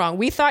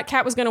 We thought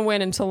Kat was going to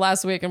win until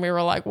last week, and we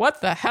were like, what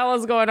the hell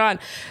is going on?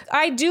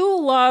 I do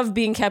love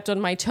being kept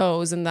on my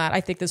toes, and that I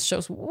think this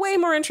show's way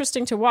more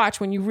interesting to watch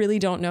when you really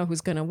don't know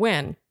who's going to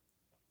win.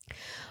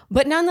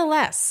 But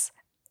nonetheless,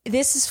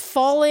 this is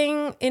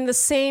falling in the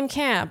same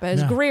camp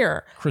as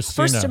Greer.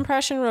 Christina. First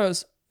impression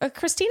rose.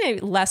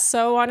 Christina less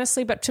so,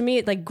 honestly, but to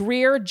me, like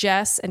Greer,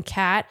 Jess, and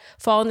Kat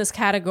fall in this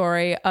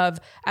category of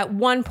at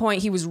one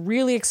point he was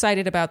really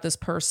excited about this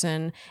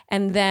person,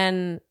 and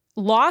then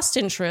lost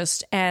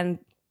interest, and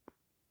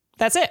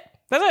that's it.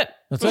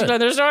 That's it.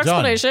 There's no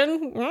Done.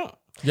 explanation.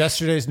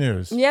 Yesterday's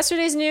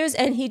news.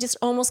 And he just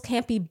almost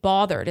can't be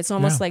bothered. It's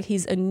almost Yeah. like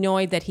he's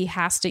annoyed that he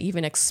has to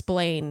even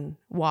explain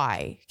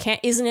why.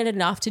 Isn't it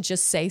enough to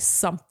just say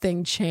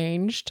something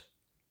changed?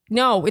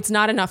 No, it's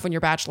not enough when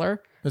you're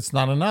Bachelor. It's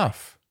not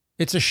enough.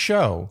 It's a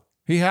show.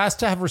 He has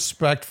to have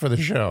respect for the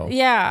show.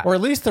 Yeah. Or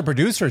at least the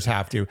producers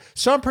have to.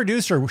 Some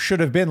producer should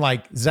have been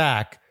like,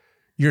 Zach,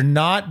 you're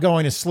not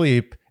going to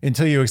sleep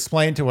until you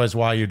explain to us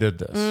why you did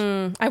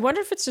this. I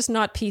wonder if it's just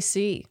not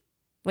PC.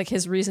 Like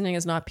his reasoning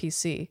is not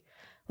PC.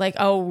 Like,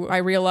 oh, I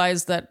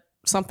realized that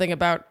something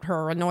about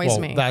her annoys Well,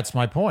 me. that's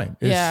my point.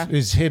 Yeah.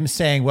 Is him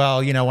saying,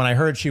 well, you know, when I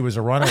heard she was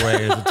a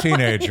runaway as a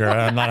teenager,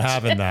 I'm not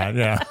having that.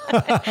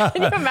 Yeah.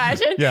 Can you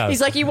imagine? Yes.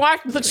 He's like, you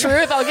want the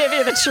truth? I'll give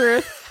you the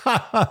truth.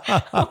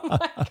 Oh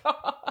my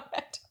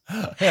God.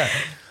 Yeah.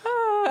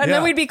 And Yeah.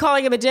 then we'd be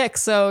calling him a dick.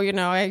 So, you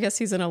know, I guess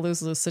he's in a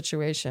lose-lose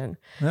situation.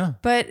 Yeah.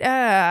 But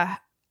I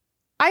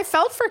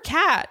felt for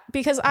Kat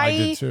because I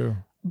did too.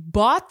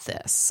 bought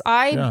this.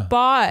 I Yeah.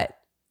 bought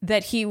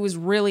that he was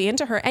really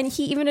into her. And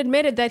he even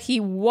admitted that he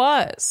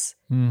was.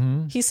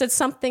 Mm-hmm. He said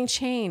something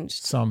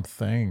changed.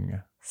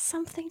 Something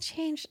Something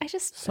changed.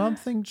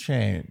 Something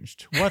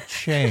changed. What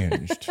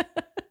changed?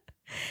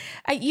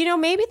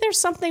 Maybe there's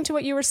something to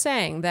what you were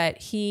saying,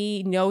 that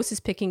he knows he's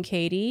picking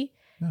Katie.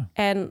 Yeah.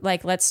 And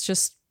like, let's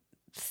just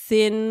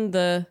thin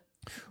the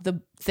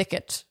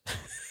thicket.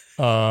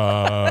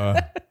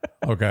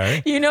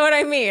 Okay. You know what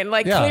I mean?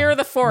 Like Yeah. clear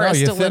the forest no,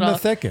 you a thin little. the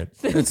thicket.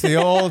 It's the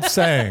old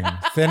saying,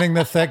 thinning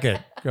the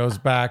thicket goes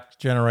back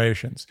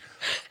generations.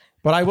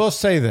 But I will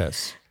say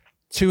this,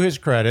 to his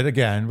credit,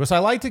 again, because I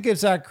like to give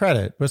Zach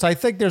credit, because I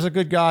think there's a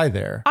good guy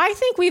there. I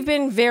think we've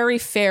been very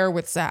fair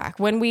with Zach.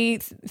 When we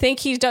think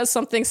he does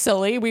something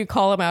silly, we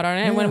call him out on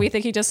it. And when we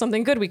think he does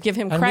something good, we give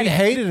him And credit. we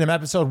hated him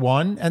episode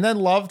 1 and then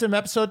loved him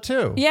episode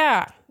 2.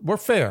 Yeah. We're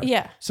fair.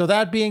 Yeah. So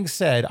that being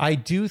said, I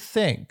do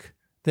think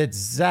that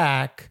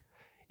Zach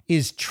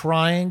is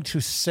trying to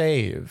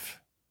save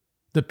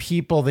the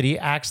people that he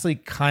actually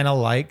kind of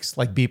likes,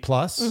 like B+,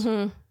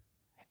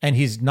 and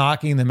he's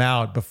knocking them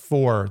out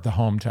before the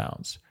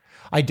hometowns.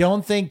 I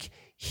don't think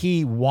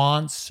he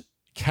wants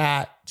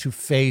Kat to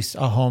face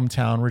a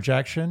hometown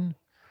rejection,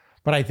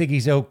 but I think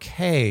he's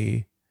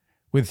okay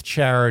with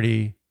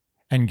Charity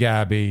and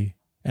Gabby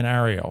and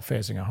Ariel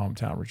facing a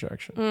hometown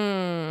rejection.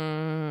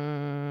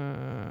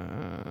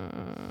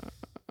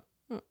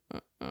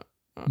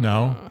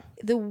 No?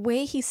 The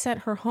way he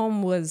sent her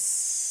home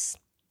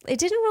it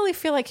didn't really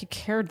feel like he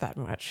cared that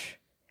much.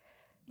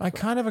 I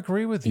kind of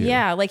agree with you.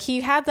 Yeah, like he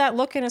had that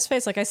look in his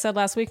face, like I said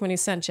last week when he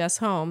sent Jess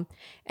home,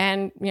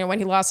 and when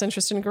he lost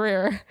interest in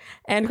Greer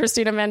and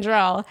Christina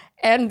Mandrell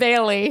and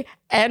Bailey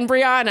and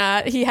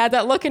Brianna, he had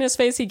that look in his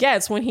face he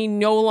gets when he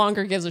no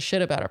longer gives a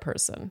shit about a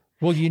person.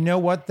 Well, you know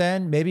what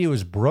then? Maybe it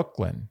was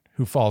Brooklyn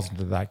who falls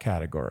into that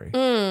category.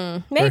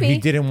 Where Maybe. he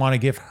didn't want to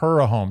give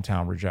her a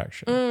hometown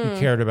rejection. He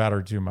cared about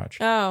her too much.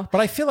 Oh. But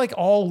I feel like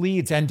all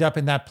leads end up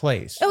in that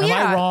place. Oh, Am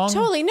yeah, I wrong?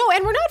 totally. No,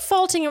 and we're not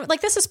faulting him.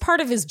 Like, this is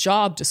part of his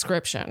job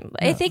description.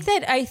 I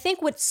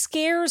think what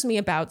scares me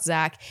about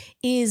Zach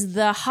is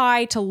the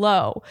high to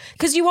low.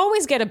 Because you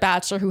always get a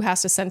bachelor who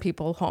has to send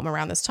people home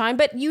around this time.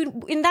 But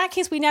in that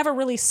case, we never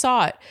really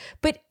saw it.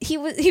 But he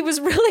was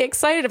really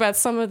excited about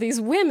some of these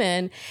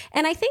women.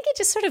 And I think it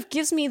just sort of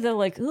gives me the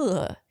like,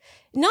 ugh.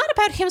 Not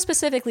about him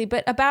specifically,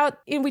 but about,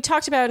 we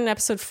talked about in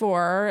episode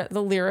 4,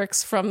 the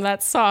lyrics from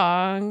that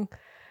song,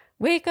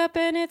 Wake Up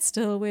and It's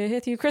Still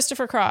With You,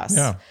 Christopher Cross.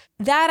 Yeah.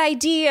 That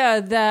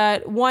idea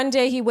that one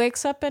day he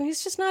wakes up and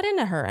he's just not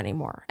into her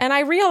anymore. And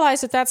I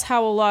realize that that's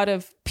how a lot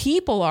of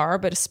people are,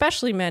 but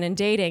especially men in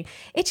dating.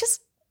 It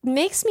just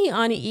makes me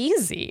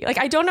uneasy. Like,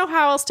 I don't know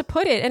how else to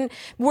put it. And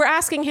we're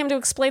asking him to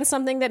explain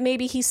something that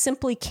maybe he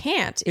simply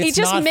can't. It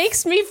just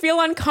makes me feel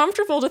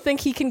uncomfortable to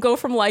think he can go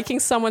from liking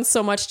someone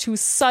so much to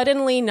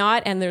suddenly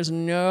not, and there's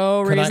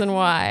no reason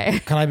why.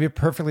 Can I be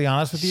perfectly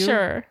honest with you?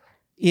 Sure.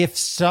 If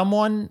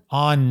someone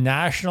on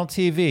national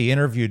TV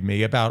interviewed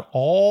me about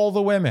all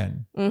the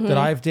women that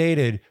I've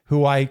dated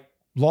who I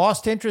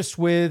lost interest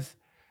with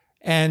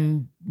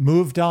and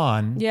moved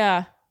on,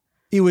 Yeah.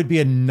 it would be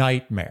a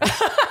nightmare.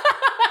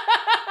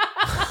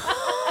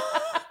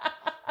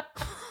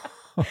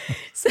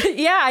 So,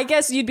 yeah, I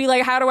guess you'd be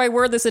like, how do I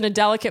word this in a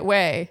delicate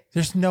way?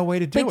 There's no way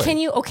to do it. But can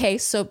you,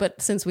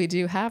 but since we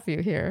do have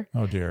you here,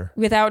 Oh, dear.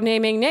 without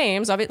naming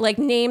names of it, like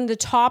name the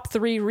top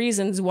 3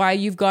 reasons why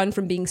you've gone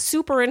from being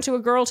super into a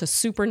girl to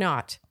super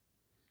not.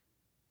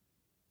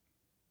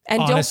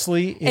 And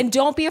Honestly,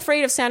 don't be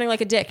afraid of sounding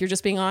like a dick. You're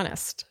just being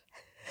honest.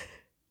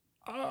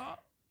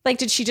 Like,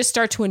 did she just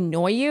start to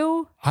annoy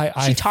you?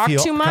 She talked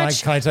too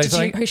much? Can I tell you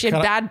something? She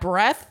had bad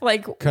breath?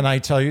 Like, Can I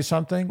tell you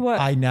something?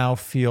 What? I now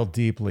feel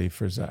deeply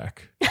for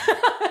Zach.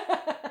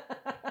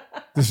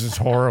 This is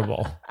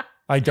horrible.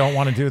 I don't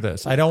want to do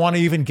this. I don't want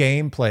to even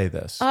gameplay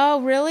this.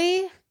 oh,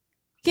 really?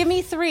 Give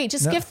me 3.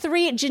 Just give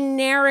 3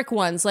 generic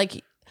ones.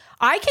 Like,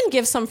 I can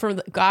give some for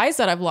the guys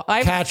that I've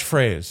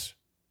Catchphrase.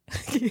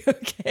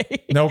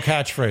 Okay. No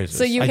catchphrases.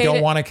 So you I hate don't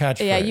it? want a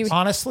catchphrase. Yeah,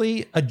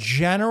 Honestly, a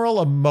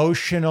general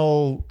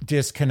emotional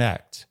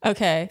disconnect.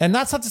 Okay. And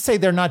that's not to say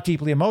they're not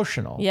deeply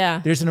emotional.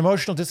 Yeah. There's an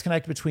emotional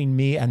disconnect between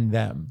me and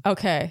them.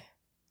 Okay.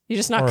 You're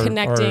just not Or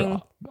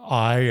connecting.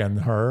 I and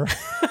her.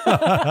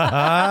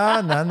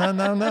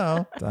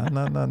 No.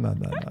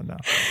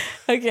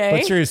 Okay.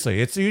 But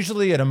seriously, it's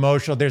usually an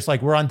emotional,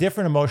 we're on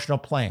different emotional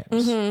planes.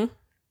 Mm-hmm.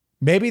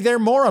 Maybe they're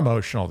more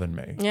emotional than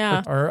me.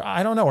 Yeah. Or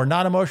I don't know, or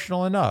not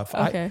emotional enough.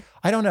 Okay.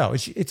 I don't know.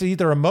 It's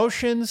either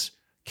emotions,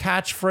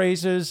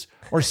 catchphrases,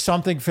 or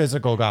something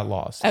physical got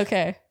lost.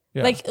 Okay.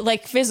 Yeah.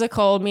 Like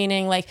physical,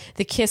 meaning like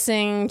the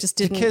kissing just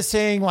The didn't.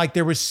 kissing, like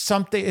there was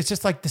something, it's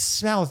just like the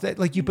smells that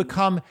like you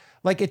become,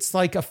 like it's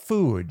like a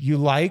food you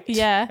liked.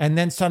 Yeah. And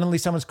then suddenly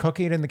someone's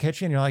cooking it in the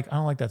kitchen and you're like, I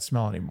don't like that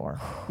smell anymore.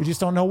 You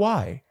just don't know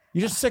why.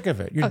 You're just sick of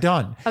it. You're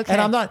done. Okay.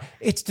 And I'm not,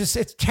 it's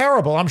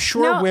terrible. I'm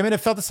sure No. women have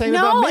felt the same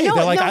No, about me. no,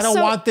 They're like, no, I don't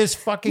so- want this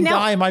fucking No.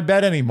 guy in my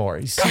bed anymore.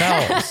 He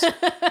smells.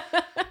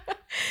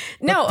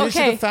 No, These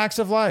are okay. the facts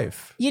of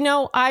life. You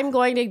know, I'm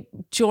going to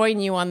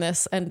join you on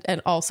this and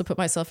also put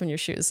myself in your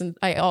shoes. And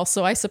I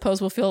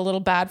suppose, will feel a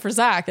little bad for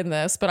Zach in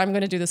this, but I'm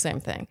going to do the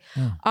same thing.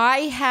 I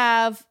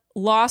have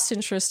lost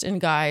interest in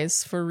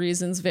guys for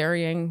reasons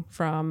varying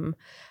from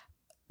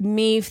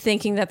me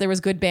thinking that there was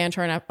good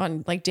banter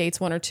on like dates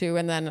 1 or 2.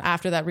 And then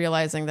after that,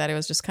 realizing that it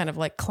was just kind of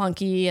like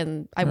clunky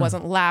and I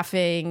wasn't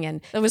laughing.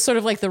 And it was sort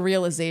of like the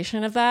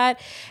realization of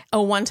that.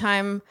 One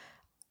time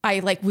I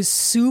like was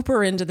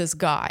super into this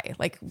guy.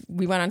 Like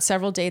we went on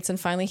several dates and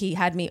finally he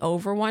had me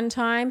over one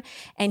time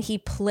and he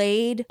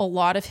played a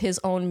lot of his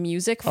own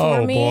music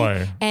for me.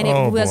 Boy. And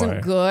it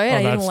wasn't good.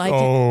 I didn't like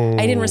it.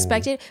 I didn't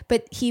respect it.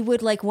 But he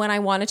would like, when I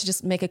wanted to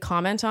just make a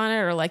comment on it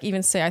or like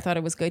even say I thought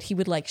it was good, he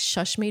would like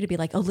shush me to be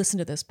like, oh, listen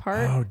to this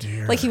part. Oh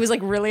dear. Like he was like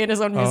really in his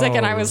own music.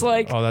 And I was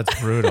like, oh, that's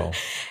brutal.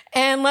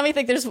 and let me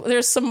think,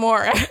 there's some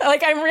more.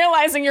 Like I'm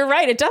realizing you're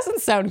right. It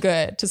doesn't sound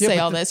good to say but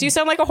all this. You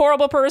sound like a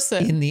horrible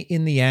person.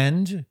 In the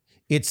end,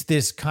 it's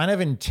this kind of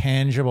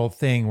intangible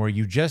thing where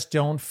you just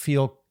don't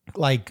feel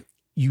like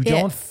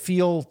don't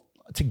feel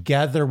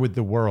together with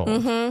the world.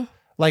 Mm-hmm.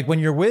 Like when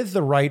you're with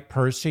the right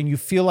person, you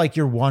feel like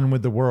you're one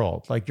with the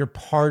world, like you're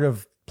part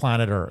of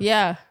planet Earth.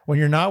 Yeah. When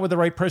you're not with the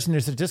right person,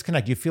 there's a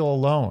disconnect. You feel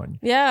alone.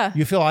 Yeah.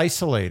 You feel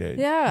isolated.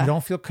 Yeah. You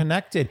don't feel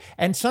connected.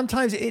 And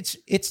sometimes it's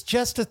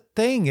just a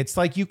thing. It's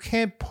like you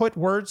can't put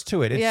words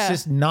to it. It's Yeah.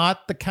 just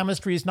not, the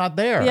chemistry is not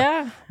there.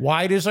 Yeah.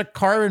 Why does a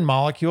carbon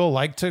molecule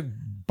like to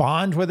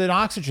bond with an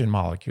oxygen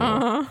molecule?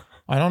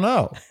 I don't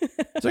know.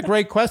 It's a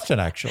great question,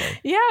 actually.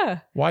 Yeah.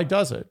 Why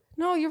does it?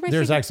 No, you're right.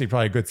 There's actually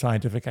probably a good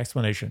scientific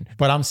explanation.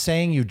 But I'm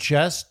saying you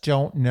just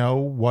don't know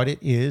what it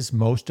is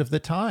most of the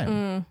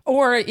time.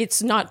 Or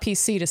it's not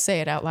PC to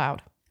say it out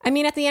loud. I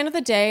mean, at the end of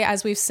the day,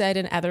 as we've said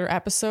in other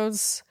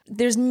episodes,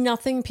 there's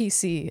nothing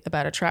PC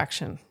about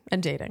attraction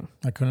and dating.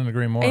 I couldn't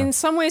agree more. In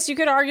some ways, you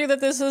could argue that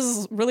this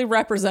is really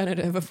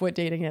representative of what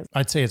dating is.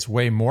 I'd say it's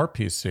way more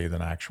PC than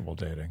actual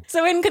dating.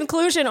 So in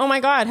conclusion, oh my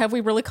God, have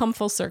we really come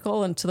full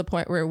circle and to the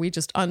point where we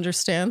just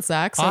understand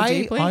Zach so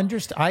deeply?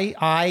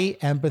 I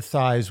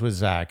empathize with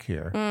Zach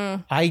here.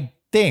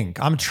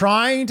 I'm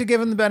trying to give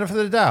him the benefit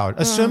of the doubt,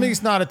 assuming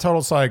he's not a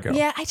total psycho.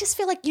 Yeah, I just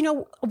feel like,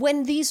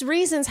 when these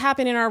reasons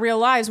happen in our real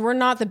lives, we're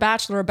not the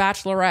bachelor or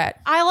bachelorette.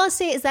 All I'll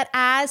say is that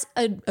as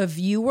a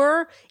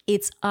viewer,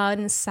 it's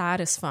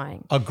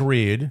unsatisfying.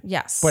 Agreed.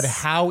 Yes. But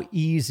how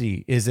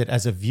easy is it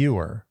as a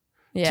viewer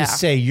Yeah. to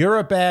say you're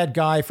a bad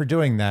guy for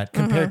doing that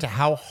compared to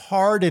how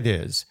hard it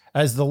is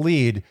as the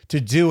lead to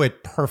do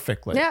it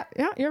perfectly? Yeah,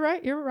 you're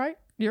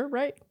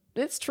right.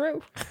 It's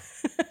true.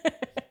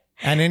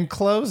 And in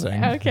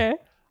closing, Okay.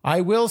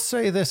 I will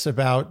say this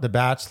about The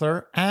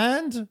Bachelor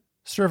and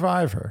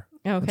Survivor,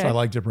 which Okay. I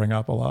like to bring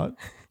up a lot.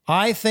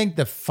 I think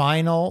the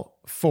final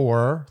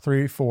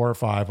 3, 4,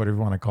 5, whatever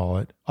you want to call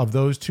it, of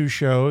those two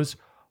shows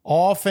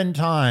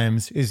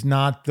oftentimes is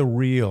not the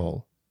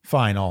real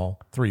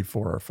final 3,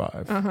 4, or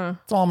 5.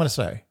 That's all I'm going to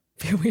say.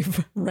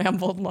 We've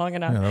rambled long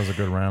enough. Yeah, that was a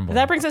good ramble.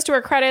 That brings us to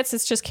our credits.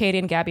 It's just Katie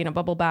and Gabby in a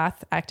bubble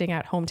bath acting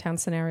out hometown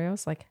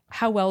scenarios. Like,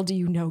 how well do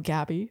you know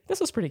Gabby? This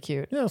was pretty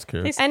cute. Yeah, it was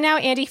cute. And now,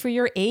 Andy, for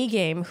your A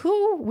game,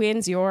 who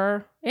wins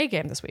your A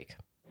game this week?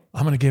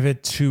 I'm going to give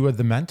it to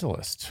The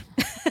Mentalist.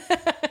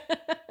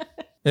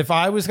 If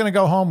I was going to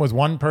go home with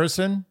one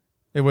person,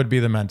 it would be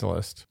The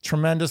Mentalist.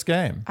 Tremendous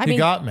game. He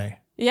got me.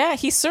 Yeah,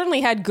 he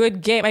certainly had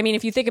good game. I mean,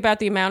 if you think about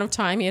the amount of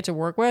time he had to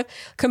work with,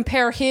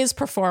 compare his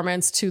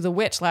performance to the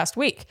witch last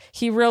week.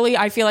 He really,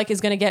 I feel like,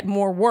 is going to get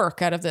more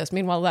work out of this.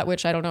 Meanwhile, that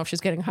witch, I don't know if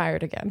she's getting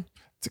hired again.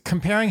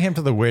 Comparing him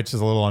to the witch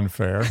is a little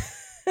unfair.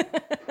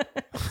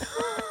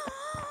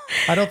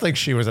 I don't think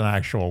she was an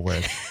actual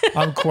witch.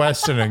 I'm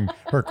questioning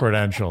her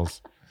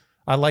credentials.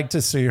 I'd like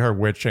to see her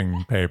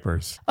witching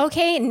papers.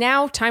 Okay,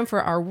 now time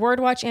for our word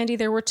watch, Andy.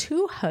 There were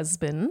 2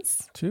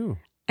 husbands. 2.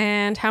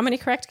 And how many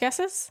correct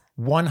guesses?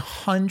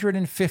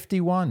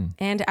 151.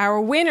 And our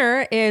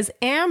winner is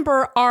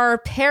Amber R.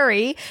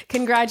 Perry.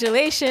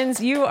 Congratulations.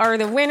 You are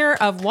the winner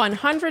of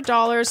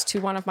 $100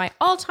 to one of my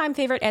all-time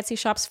favorite Etsy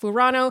shops,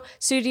 Furano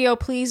Studio.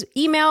 Please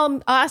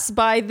email us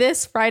by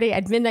this Friday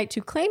at midnight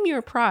to claim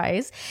your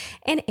prize.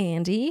 And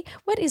Andy,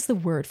 what is the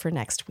word for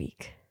next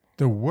week?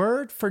 The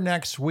word for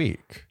next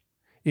week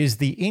is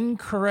the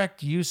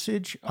incorrect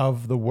usage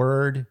of the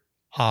word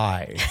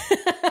I.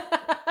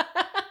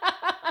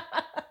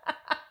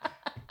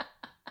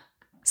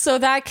 So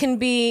that can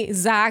be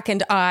Zach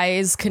and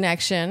I's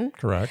connection.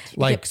 Correct.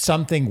 Like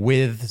something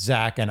with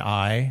Zach and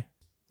I.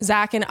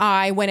 Zach and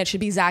I when it should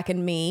be Zach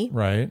and me.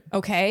 Right.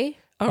 Okay.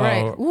 All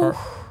right.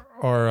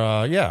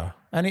 Or yeah.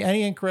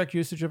 Any incorrect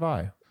usage of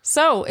I.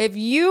 So if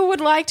you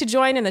would like to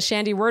join in the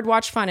Shandy Word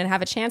Watch Fund and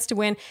have a chance to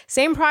win,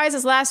 same prize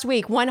as last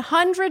week,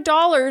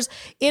 $100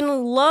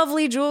 in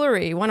lovely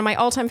jewelry. One of my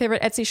all-time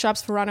favorite Etsy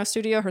shops, Furano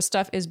Studio. Her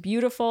stuff is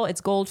beautiful. It's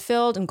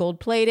gold-filled and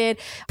gold-plated.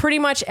 Pretty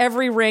much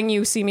every ring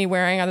you see me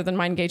wearing, other than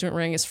my engagement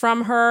ring, is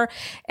from her.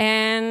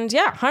 And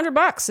yeah,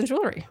 $100 in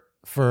jewelry.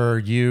 For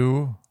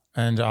you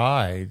and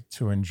I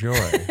to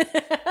enjoy.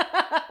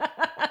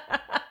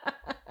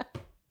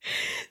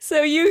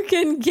 So you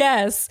can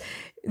guess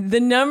the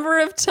number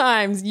of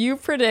times you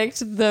predict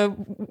the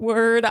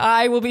word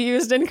I will be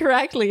used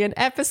incorrectly in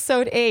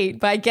episode 8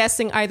 by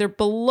guessing either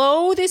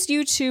below this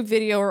YouTube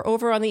video or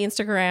over on the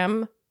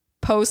Instagram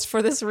post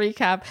for this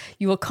recap.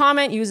 You will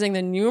comment using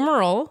the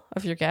numeral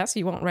of your guess.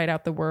 You won't write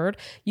out the word.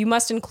 You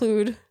must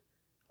include,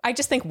 I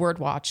just think word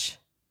watch.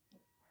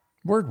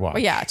 Word watch.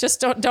 Well, yeah, just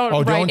don't Oh,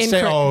 write don't say,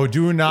 incorrect.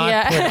 do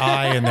not put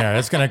I in there.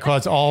 That's going to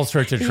cause all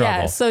sorts of trouble.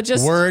 Yeah, so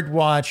just word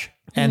watch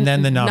and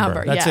then the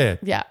number. That's yeah, it.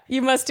 Yeah.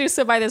 You must do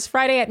so by this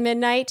Friday at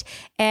midnight.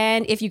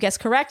 And if you guess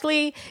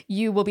correctly,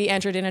 you will be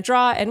entered in a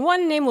draw and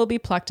one name will be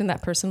plucked and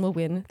that person will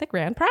win the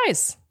grand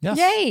prize. Yes.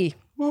 Yay.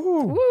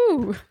 Woo-hoo.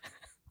 Woo.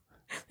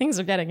 Things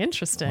are getting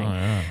interesting. Oh,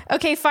 yeah.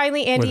 Okay,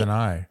 finally, Andy. With an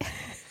I.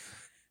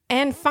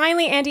 And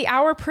finally, Andy,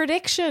 our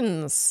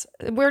predictions.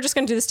 We're just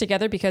going to do this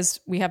together because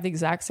we have the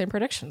exact same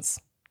predictions.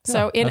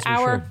 So in as we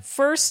our should.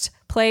 first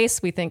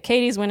place, we think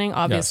Katie's winning,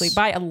 obviously, Yes.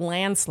 by a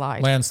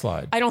landslide.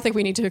 Landslide. I don't think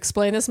we need to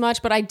explain this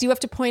much, but I do have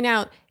to point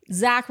out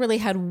Zach really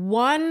had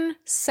 1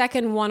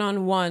 second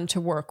one-on-one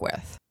to work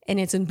with. And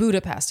it's in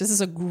Budapest. This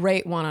is a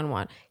great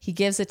one-on-one. He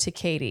gives it to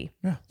Katie.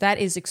 Yeah. That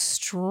is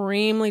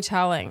extremely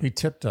telling. He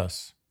tipped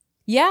us.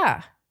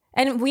 Yeah.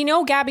 And we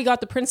know Gabby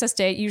got the princess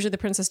date. Usually the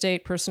princess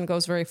date person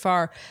goes very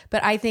far.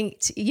 But I think,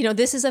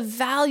 this is a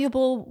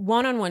valuable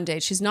one-on-one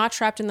date. She's not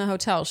trapped in the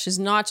hotel. She's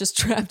not just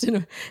trapped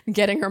in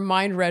getting her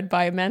mind read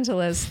by a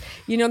mentalist.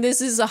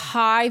 This is a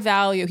high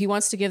value. He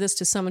wants to give this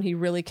to someone he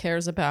really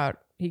cares about.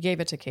 He gave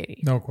it to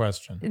Katie. No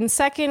question. And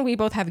second, we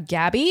both have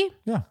Gabby.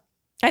 Yeah.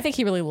 I think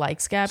he really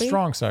likes Gabby.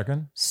 Strong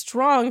second.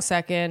 Strong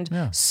second.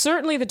 Yeah.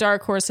 Certainly the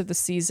dark horse of the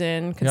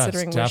season,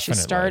 considering where she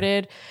definitely.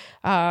 started.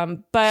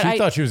 But She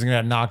thought she was going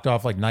to get knocked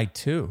off like night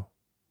 2.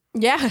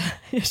 Yeah,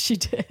 she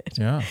did.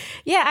 Yeah.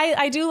 Yeah,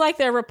 I do like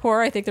their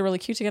rapport. I think they're really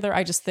cute together.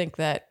 I just think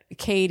that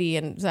Katie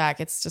and Zach,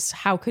 it's just,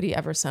 how could he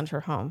ever send her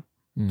home?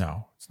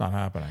 No, it's not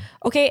happening.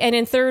 Okay, and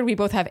in third, we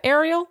both have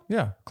Ariel.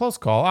 Yeah. Close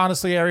call.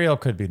 Honestly, Ariel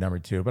could be number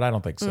 2, but I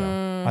don't think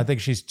so. I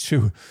think she's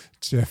too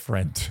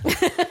different.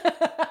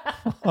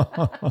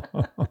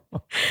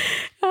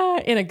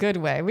 In a good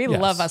way. We Yes.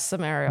 love us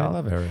some Ariel. I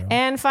love Ariel.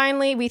 And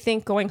finally, we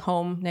think going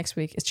home next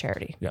week is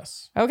Charity.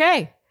 Yes.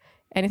 Okay.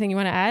 Anything you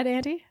want to add,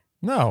 Andy?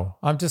 No,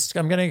 I'm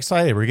getting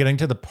excited. We're getting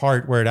to the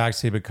part where it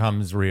actually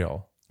becomes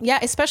real. Yeah,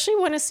 especially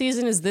when a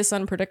season is this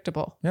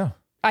unpredictable. Yeah.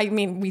 I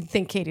mean, we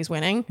think Katie's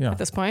winning Yeah. at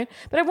this point.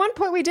 But at one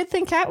point, we did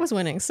think Kat was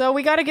winning. So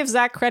we got to give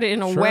Zach credit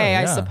in a Sure, way,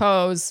 I yeah.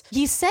 suppose.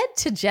 He said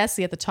to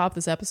Jesse at the top of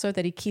this episode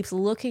that he keeps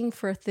looking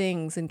for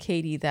things in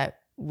Katie that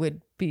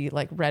would be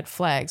like red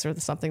flags or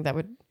something that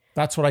would...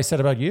 That's what I said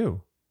about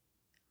you.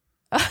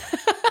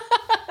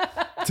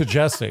 To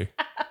Jesse.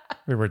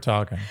 We were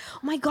talking. Oh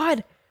my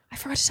God, I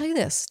forgot to tell you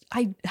this.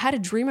 I had a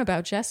dream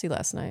about Jesse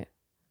last night.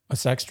 A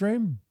sex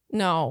dream?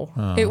 No,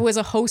 Huh. it was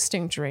a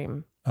hosting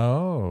dream.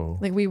 Oh.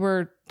 Like we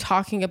were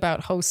talking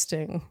about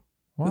hosting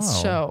this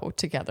Wow. show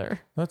together.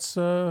 That's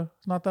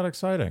not that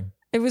exciting.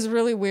 It was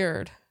really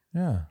weird.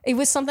 Yeah. It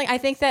was something, I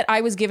think that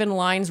I was given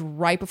lines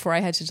right before I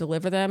had to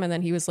deliver them. And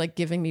then he was like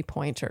giving me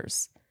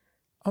pointers.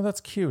 Oh,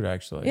 that's cute,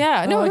 actually. Yeah,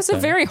 I no, it like was a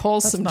that. very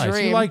That's wit's nice.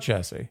 dream. You like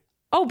Jesse.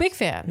 Oh, big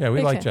fan. Yeah, we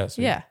Big like fan.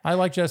 Jesse. Yeah. I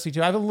like Jesse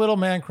too. I have a little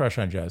man crush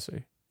on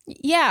Jesse. I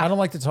Yeah. don't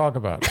like to talk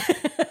about it,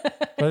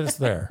 but it's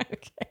there.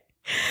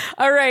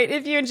 All right.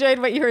 If you enjoyed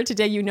what you heard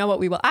today, you know what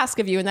we will ask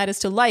of you, and that is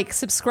to like,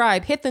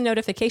 subscribe, hit the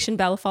notification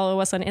bell, follow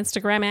us on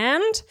Instagram,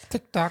 and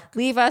TikTok,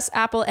 leave us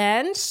Apple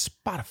and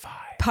Spotify.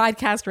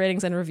 podcast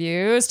ratings and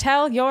reviews.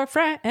 Tell your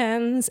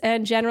friends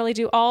and generally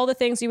do all the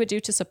things you would do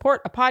to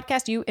support a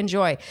podcast you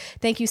enjoy.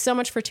 Thank you so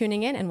much for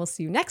tuning in, and we'll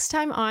see you next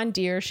time on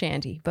Dear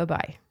Shandy.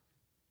 Bye-bye.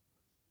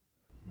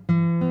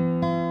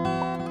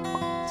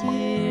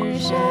 Dear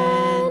Shandy.